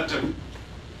was led to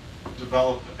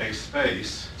develop a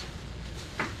space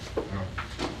in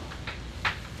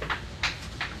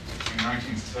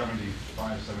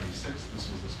 1975-76. This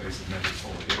was the space of measured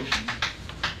foliation,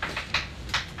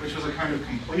 which was a kind of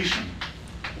completion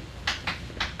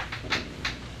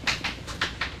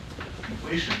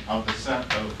of the set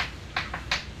of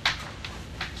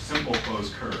simple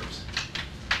closed curves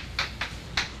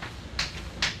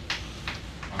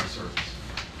on a surface.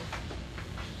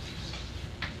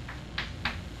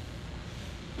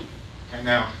 Okay,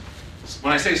 now,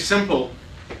 when I say simple,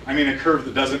 I mean a curve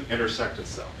that doesn't intersect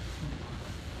itself.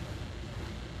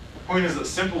 The point is that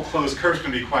simple closed curves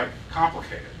can be quite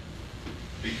complicated,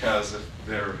 because if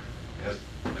they're, as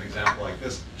an example like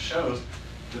this shows,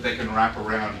 that they can wrap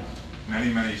around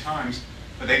many, many times,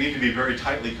 but they need to be very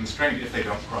tightly constrained if they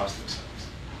don't cross themselves.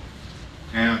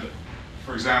 And,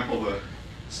 for example, the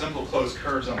simple closed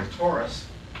curves on the torus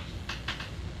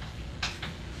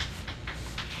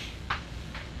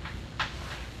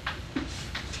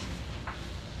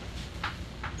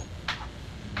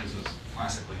this is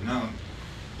classically known.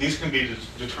 These can be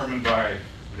determined by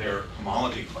their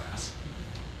homology class.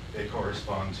 They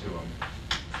correspond to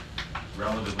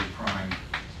relatively prime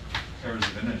pairs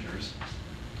of integers.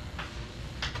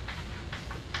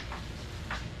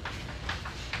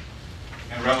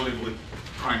 And relatively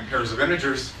prime pairs of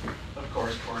integers, of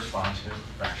course, correspond to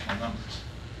rational numbers.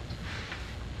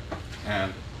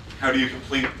 And how do you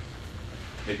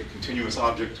make a continuous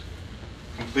object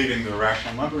completing the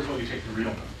rational numbers? Well, you take the real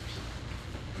numbers.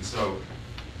 And so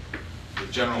the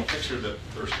general picture that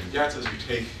Thurston gets is you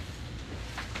take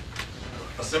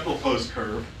a simple closed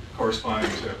curve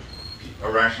corresponding to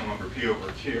a rational number p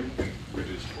over q in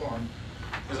reduced form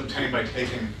is obtained by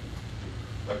taking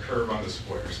a curve on the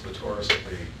square, so the torus of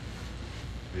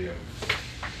the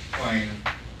plane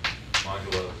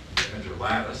modulo the integer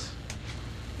lattice,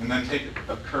 and then take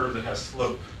a curve that has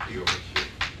slope p over q.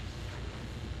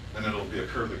 Then it'll be a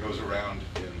curve that goes around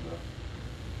in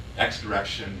the x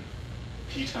direction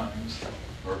p times,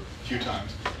 or q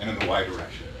times, and in the y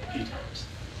direction p times.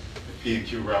 If p and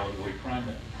q are relatively prime,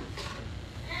 the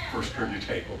first curve you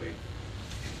take will be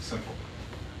simple.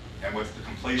 And what's the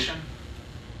completion?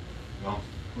 Well,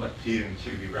 let p and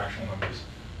q be rational numbers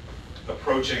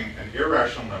approaching an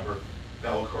irrational number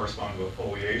that will correspond to a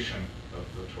foliation of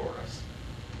the torus,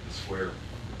 the square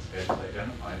edge is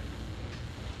identified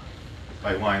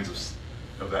by lines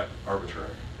of that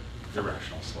arbitrary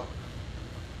irrational slope.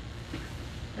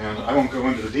 And I won't go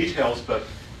into the details, but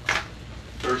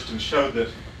Thurston showed that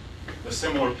a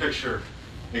similar picture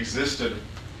existed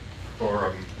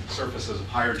for surfaces of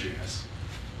higher genus,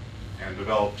 and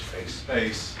developed a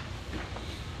space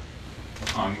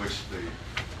upon which the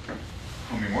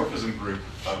homeomorphism group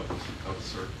of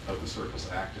the surface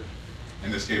acted.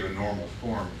 And this gave a normal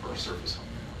form for surface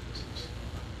homeomorphisms.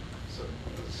 So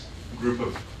this group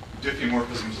of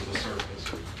diffeomorphisms of the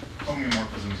surface, or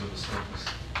homeomorphisms of the surface,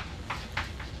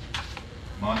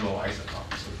 modulo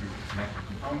isotopic, so group of connected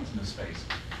components in this space,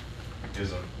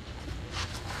 is a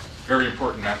very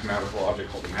important mathematical object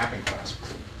called the mapping class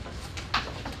group.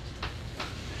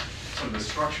 So the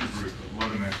structure group of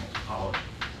low-dimensional topology.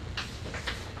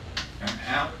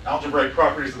 And algebraic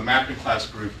properties of the mapping class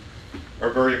group are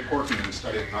very important in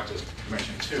studying not just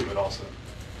dimension 2, but also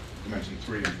dimension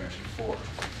 3 and dimension 4.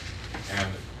 And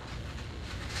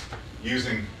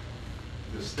using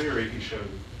this theory, he showed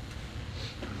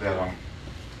that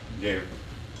gave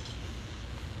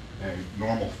a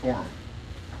normal form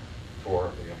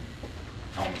for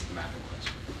the elements of the mapping class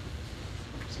group,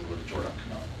 similar to Jordan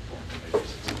canonical form from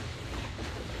matrices.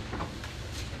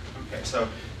 Okay, so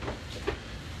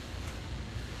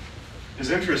his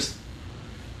interest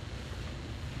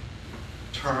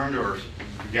turned or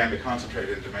began to concentrate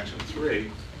in dimension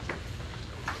 3,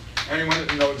 and he wanted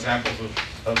to know examples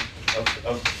of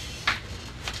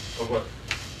what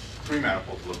three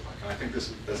manifolds look like. And I think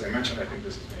this, as I mentioned, I think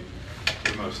this is maybe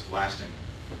the most lasting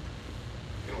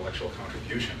intellectual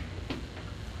contribution.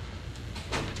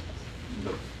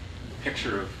 The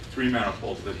picture of three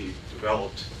manifolds that he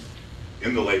developed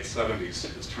in the late 70s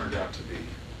has turned out to be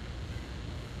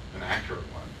an accurate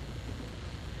one.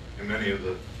 And many of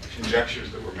the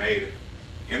conjectures that were made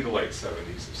in the late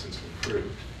 70s have since been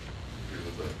proved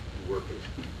through the work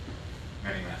of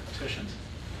many mathematicians.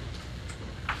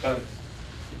 But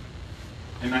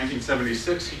in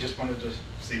 1976, he just wanted to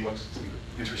see what some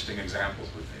interesting examples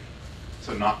would be.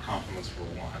 So not complements were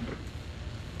one.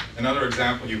 Another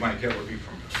example you might get would be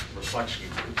from reflection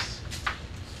groups.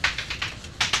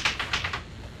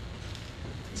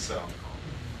 And so,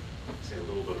 say a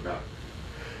little bit about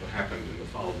what happened in the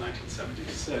fall of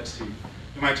 1976.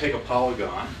 You might take a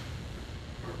polygon,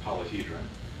 or a polyhedron,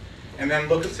 and then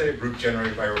look at, say, a group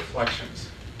generated by reflections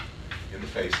in the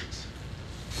faces.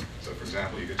 So, for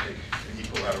example, you could take an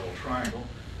equilateral triangle,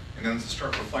 and then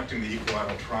start reflecting the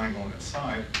equilateral triangle on its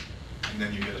side, and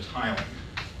then you get a tiling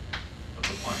of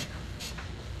the plane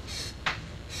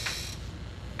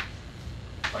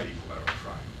by equilateral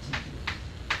triangles.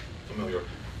 Familiar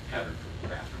pattern for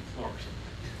bathroom floors.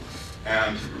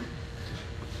 And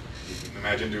you can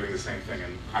imagine doing the same thing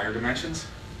in higher dimensions.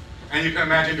 And you can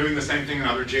imagine doing the same thing in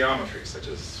other geometries, such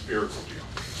as spherical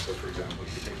geometry. So, for example,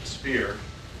 you can take a sphere,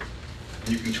 and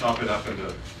you can chop it up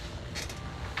into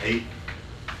 8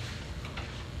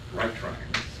 right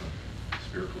triangles. So,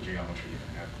 spherical geometry, you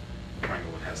can have a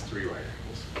triangle that has 3 right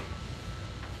angles.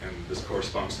 And this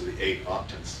corresponds to the 8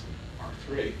 octants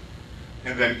in R3.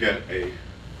 And then get a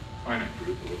finite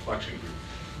group, a reflection group,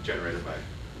 generated by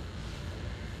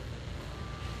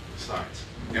the sides.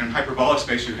 And in hyperbolic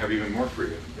space, you have even more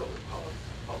freedom to build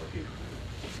a polyhedron.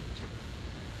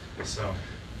 So,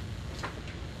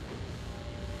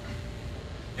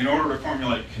 in order to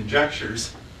formulate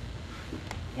conjectures,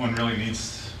 one really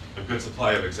needs a good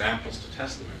supply of examples to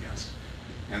test them against.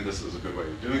 And this is a good way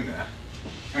of doing that.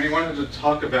 And he wanted to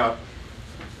talk about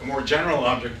a more general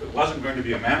object that wasn't going to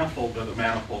be a manifold, but a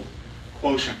manifold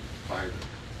quotient by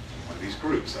one of these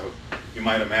groups. So you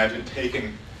might imagine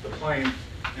taking the plane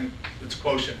and its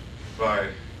quotient by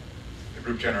the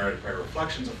group generated by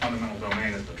reflections. A fundamental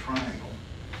domain is the triangle.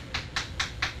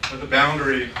 But the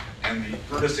boundary and the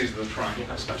vertices of the triangle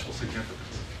have special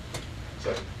significance.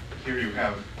 So here you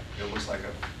have, it looks like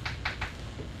a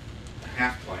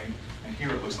half plane, and here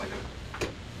it looks like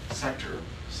a sector of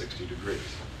 60 degrees.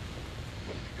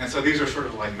 And so these are sort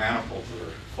of like manifolds that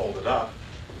are folded up.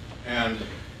 And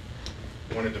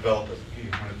he wanted to develop a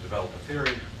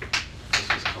theory. This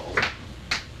is called a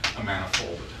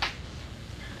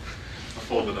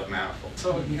folded up manifold.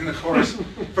 So in the course,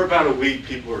 for about a week,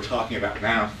 people were talking about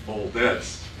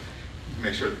manifoldeds.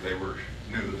 Make sure that they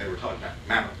knew that they were talking about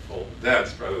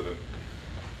manifoldeds rather than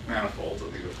manifolds,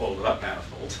 that these were folded up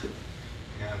manifolds.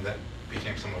 And that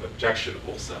became somewhat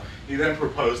objectionable. So he then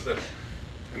proposed that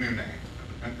a new name.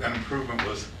 And that improvement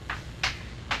was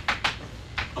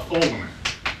a foldment.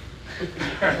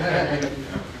 I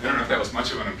don't know if that was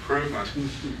much of an improvement.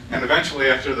 And eventually,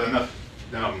 after enough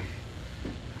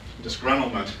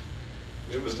disgruntlement,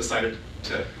 it was decided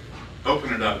to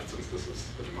open it up, since this is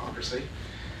a democracy.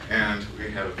 And we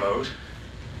had a vote.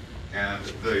 And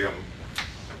the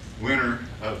winner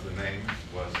of the name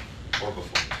was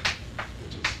orbifold,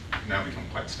 which has now become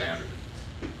quite standard.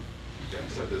 Yeah,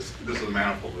 so this is a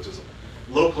manifold, which is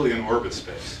locally in orbit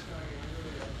space.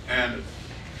 And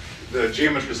the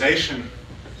geometrization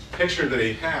picture that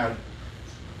he had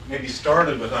maybe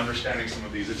started with understanding some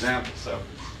of these examples. So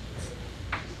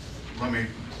let me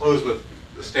close with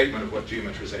the statement of what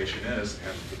geometrization is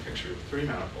and the picture of three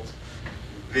manifolds.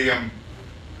 The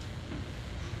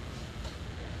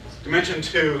dimension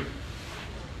 2,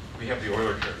 we have the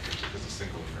Euler characteristic as a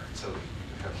single invariant. So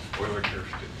we have Euler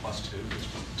characteristic plus 2, which is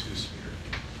the 2-sphere.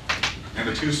 And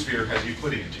the 2-sphere has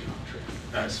Euclidean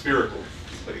geometry, spherical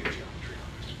Euclidean geometry.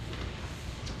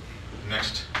 The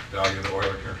next value of the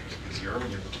Euler characteristic is 0, and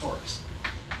you have the torus.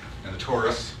 And the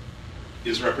torus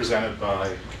is represented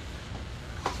by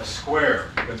a square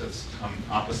with its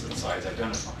opposite sides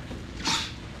identified.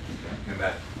 Okay. And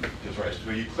that gives rise to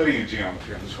a Euclidean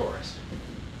geometry on the torus.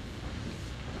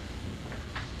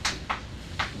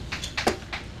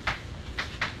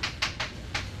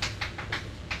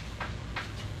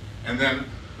 And then,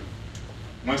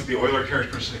 once the Euler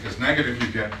characteristic is negative,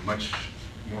 you get much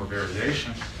more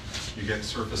variation. You get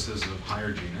surfaces of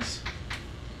higher genus.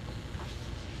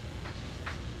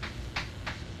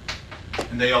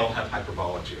 And they all have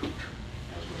hyperbolic geometry,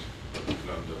 as was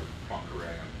known to Poincaré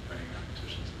and many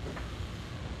mathematicians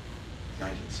in the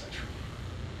 19th century.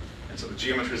 And so the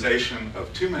geometrization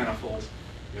of two manifolds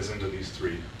is into these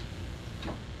three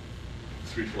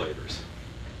flavors.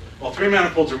 Well, three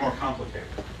manifolds are more complicated.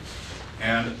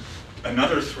 And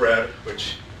another thread,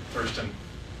 which Thurston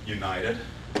united,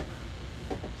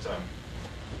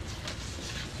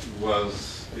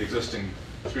 was the existing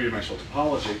three-dimensional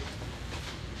topology.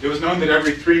 It was known that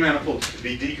every three manifold could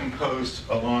be decomposed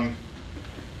along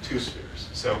two spheres.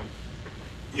 So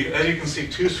as you can see,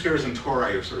 two spheres and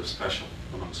tori are sort of special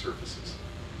among surfaces.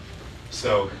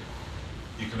 So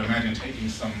you can imagine taking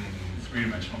some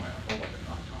three-dimensional manifold, like a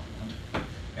knot complement,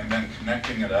 and then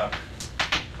connecting it up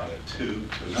by a 2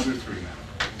 to another three manifold.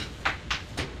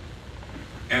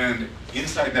 And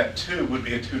inside that 2 would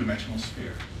be a two-dimensional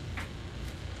sphere.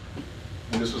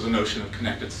 And this was a notion of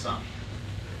connected sum.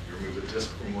 You remove a disk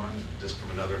from one, a disk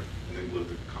from another, and then glue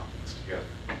the complements together.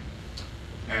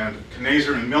 And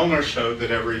Knazer and Milner showed that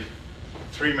every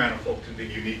three manifold can be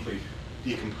uniquely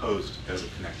decomposed as a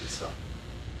connected sum.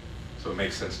 So it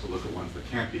makes sense to look at ones that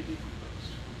can't be decomposed.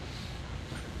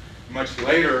 Much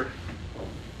later,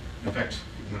 in fact,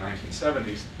 in the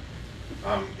 1970s,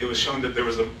 it was shown that there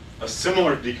was a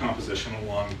similar decomposition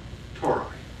along tori.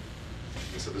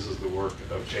 And so this is the work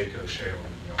of Jacob, Shale,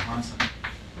 and Johansson.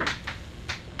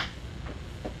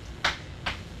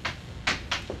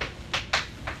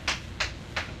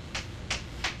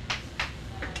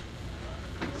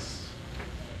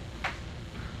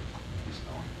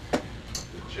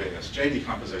 The JSJ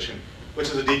decomposition, which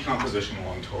is a decomposition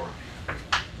along tori.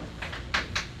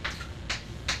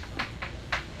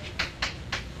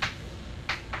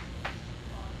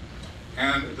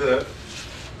 And the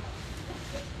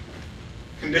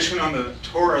condition on the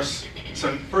torus,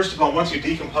 so first of all, once you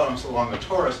decompose along the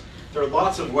torus, there are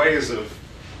lots of ways of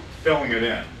filling it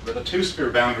in. With a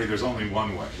two-sphere boundary, there's only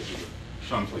one way, which is the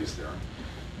Schoenflies theorem.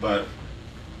 But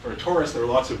for a torus, there are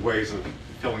lots of ways of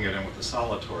filling it in with a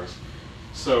solid torus.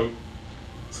 So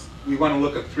we want to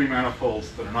look at three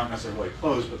manifolds that are not necessarily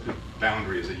closed, but the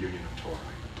boundary is a union of tori,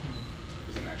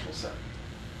 is a natural setting.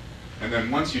 And then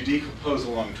once you decompose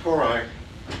along tori,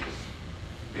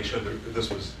 they showed that this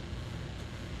was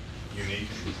unique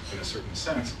in a certain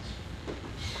sense.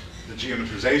 The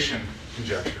geometrization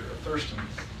conjecture of Thurston,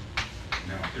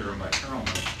 now theorem by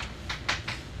Perelman,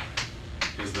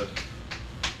 is that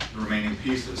the remaining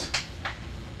pieces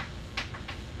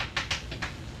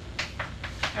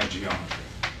have geometry.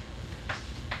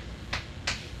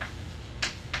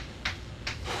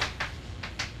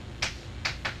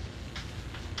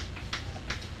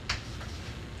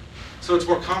 So it's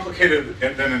more complicated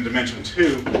than in dimension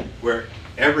 2, where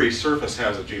every surface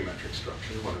has a geometric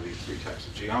structure, one of these 3 types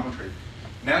of geometry.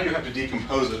 Now you have to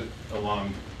decompose it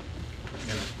along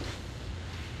in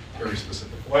a very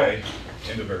specific way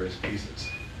into various pieces.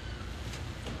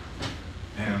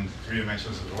 And 3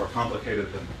 dimensions is more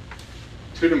complicated than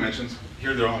 2 dimensions.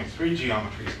 Here there are only 3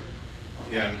 geometries.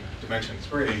 In dimension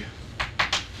 3,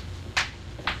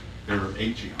 there are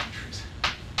 8 geometries.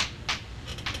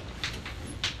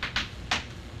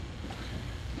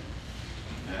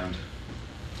 And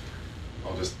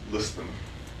I'll just list them.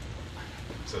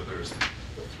 So there's the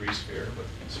 3-sphere with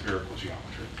spherical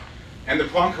geometry. And the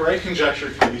Poincare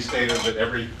conjecture can be stated that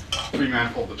every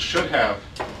 3-manifold that should have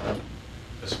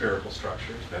a spherical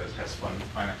structure, that is, has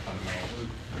finite fundamentals,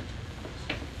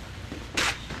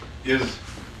 is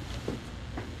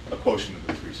a quotient of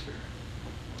the 3-sphere.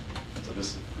 So this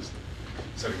is the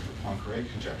setting for Poincare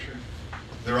conjecture.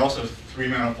 There are also 3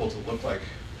 manifolds that look like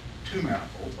 2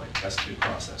 manifolds, like S2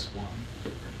 cross S1.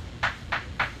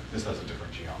 This has a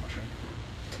different geometry.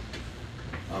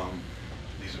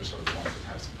 These are sort of the ones that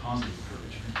have some positive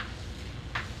curvature.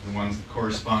 The ones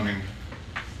corresponding,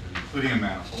 including a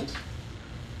manifold,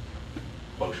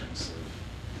 quotients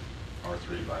of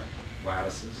R3 by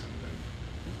lattices, and then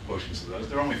quotients of those.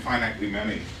 There are only finitely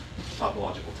many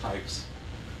topological types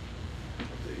of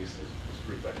these. It was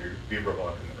proved by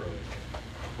Bieberlock in the early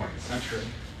 20th century.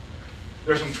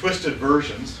 There are some twisted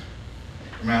versions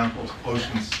for manifolds,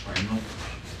 quotients by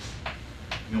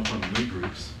Milton and Lee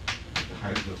groups, the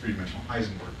 3-dimensional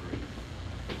Heisenberg group.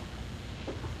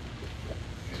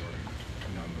 These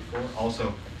were known before.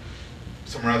 Also,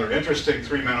 some rather interesting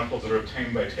 3 manifolds that are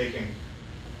obtained by taking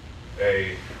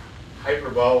a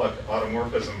hyperbolic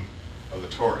automorphism of the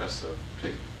torus, so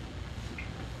take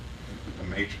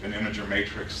an integer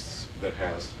matrix that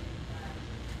has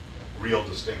real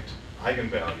distinct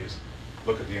eigenvalues,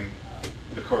 look at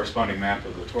the corresponding map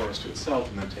of the torus to itself,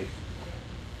 and then take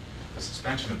a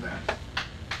suspension of that,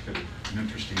 get an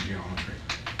interesting geometry,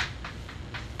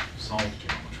 solved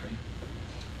geometry.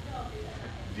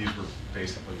 These were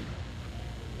basically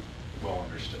well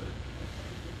understood.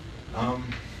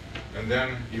 And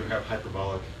then you have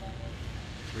hyperbolic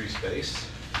 3 space.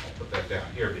 I'll put that down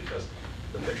here because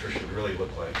the picture should really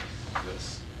look like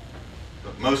this.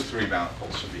 But most 3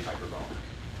 manifolds should be hyperbolic.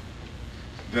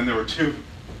 Then there were 2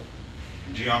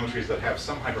 geometries that have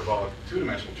some hyperbolic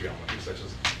 2-dimensional geometry, such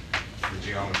as the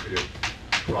geometry of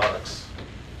products.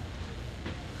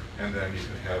 And then you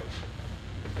can have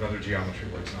another geometry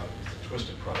where it's not a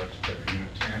twisted product, but a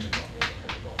unit tangent on the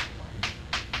hyperbolic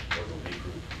plane, or the Lie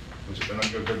group, which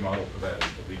is a good model for that is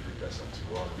the Lie group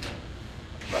SL2R,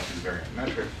 left invariant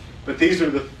metric. But these are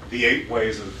the 8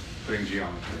 ways of putting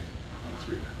geometry on a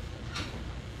 3 manifold.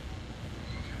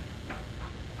 Okay.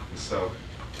 And so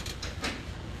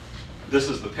this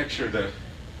is the picture that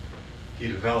he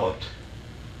developed.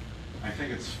 I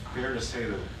think it's fair to say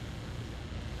that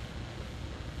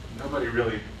nobody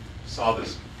really saw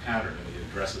this pattern, and he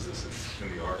addresses this in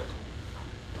the article.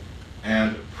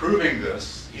 And proving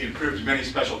this, he had proved many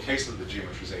special cases of the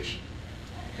geometrization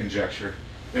conjecture,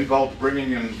 involved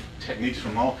bringing in techniques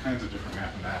from all kinds of different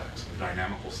mathematics, from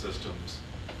dynamical systems,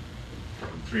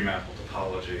 from 3-manifold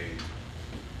topology,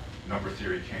 number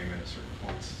theory came in at certain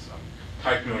points,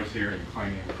 Teichmüller theory and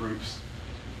Kleinian groups,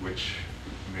 which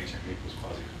the main technique was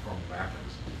quasi-conformal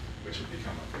mappings, which had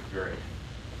become a very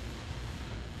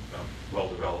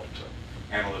well-developed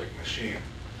analytic machine,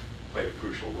 played a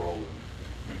crucial role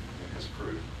in his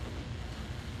proof.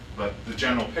 But the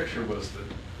general picture was that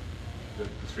the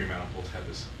 3 manifolds had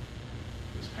this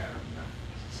pattern, and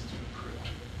that's been proved.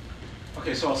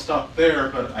 Okay, so I'll stop there,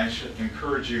 but I should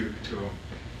encourage you to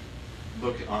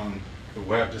look on the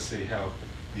web to see how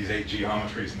these 8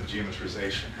 geometries and the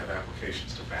geometrization have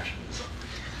applications to fashion design.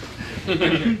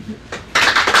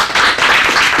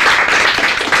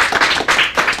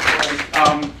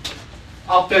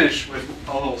 I'll finish with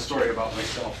a little story about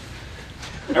myself.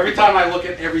 Every time I look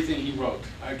at everything he wrote,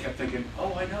 I kept thinking,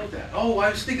 oh, I know that. Oh, I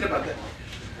was thinking about that.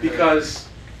 Because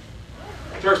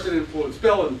Thurston influenced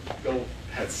Bill, and Bill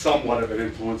had somewhat of an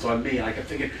influence on me. And I kept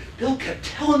thinking, Bill kept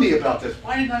telling me about this.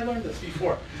 Why didn't I learn this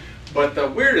before? But the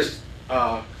weirdest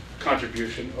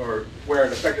contribution, or where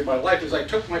it affected my life, is I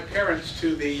took my parents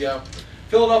to the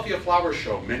Philadelphia Flower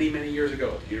Show many, many years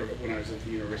ago when I was at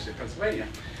the University of Pennsylvania.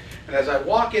 And as I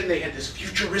walk in, they had this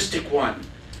futuristic one.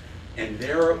 And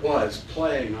there it was,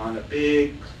 playing on a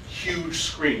big, huge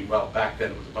screen. Well, back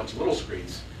then it was a bunch of little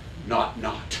screens. Not.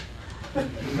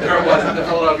 There it was in the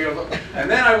Philadelphia. And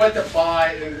then I went to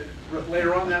buy,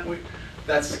 later on that week,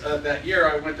 that year,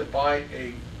 I went to buy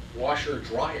a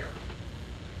washer-dryer.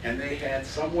 And they had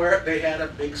a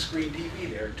big screen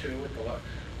TV there too at the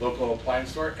local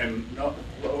appliance store, and lo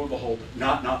and behold,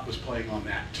 Not was playing on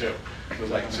that too. It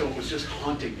was like, so it was just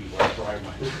haunting me wherever I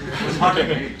went. It was haunting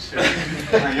me too.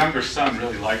 My younger son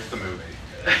really liked the movie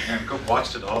and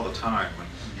watched it all the time.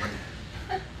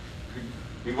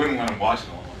 We wouldn't want him watching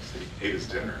it unless he ate his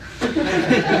dinner.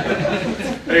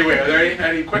 Anyway, are there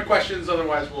any quick questions?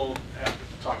 Otherwise, we'll have to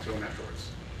talk to him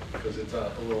afterwards because it's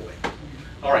a little late.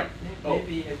 All right.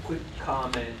 Maybe a quick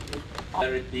comment. A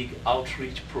very big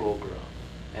outreach program.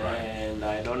 Right. And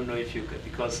I don't know if you could,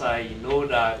 because I know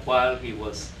that while he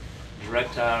was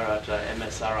director at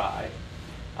MSRI,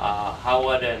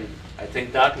 Howard, and I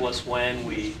think that was when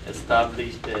we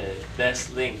established the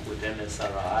best link with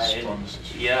MSRI. Strongest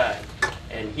issue. Yeah,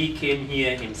 and he came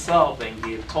here himself and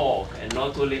gave talk. And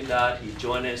not only that, he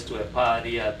joined us to a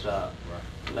party at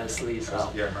Leslie's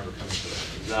house. Yeah, I remember coming to that.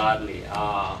 Exactly.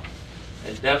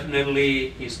 And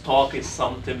definitely his talk is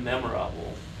something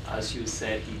memorable. As you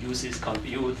said, he uses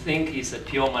you would think he's a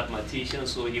pure mathematician,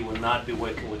 so he will not be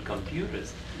working with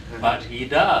computers. But he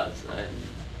does. And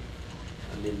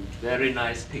I mean, very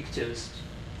nice pictures.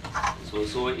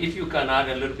 So if you can add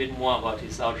a little bit more about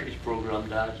his outreach program,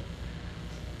 that.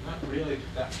 Not really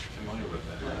that familiar with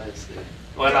that. I see.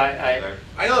 Well,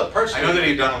 I know personally. I know that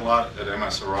he'd done a lot at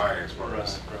MSRI as far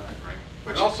as, Right.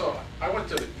 But also, I went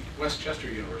to Westchester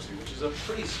University, which is a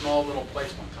pretty small little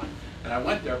place one time. And I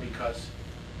went there because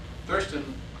Thurston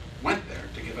went there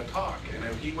to give a talk.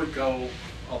 And he would go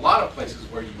a lot of places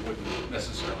where you wouldn't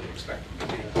necessarily expect him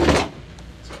to be.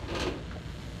 So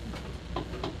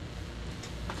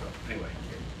anyway,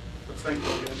 let's thank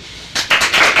you again.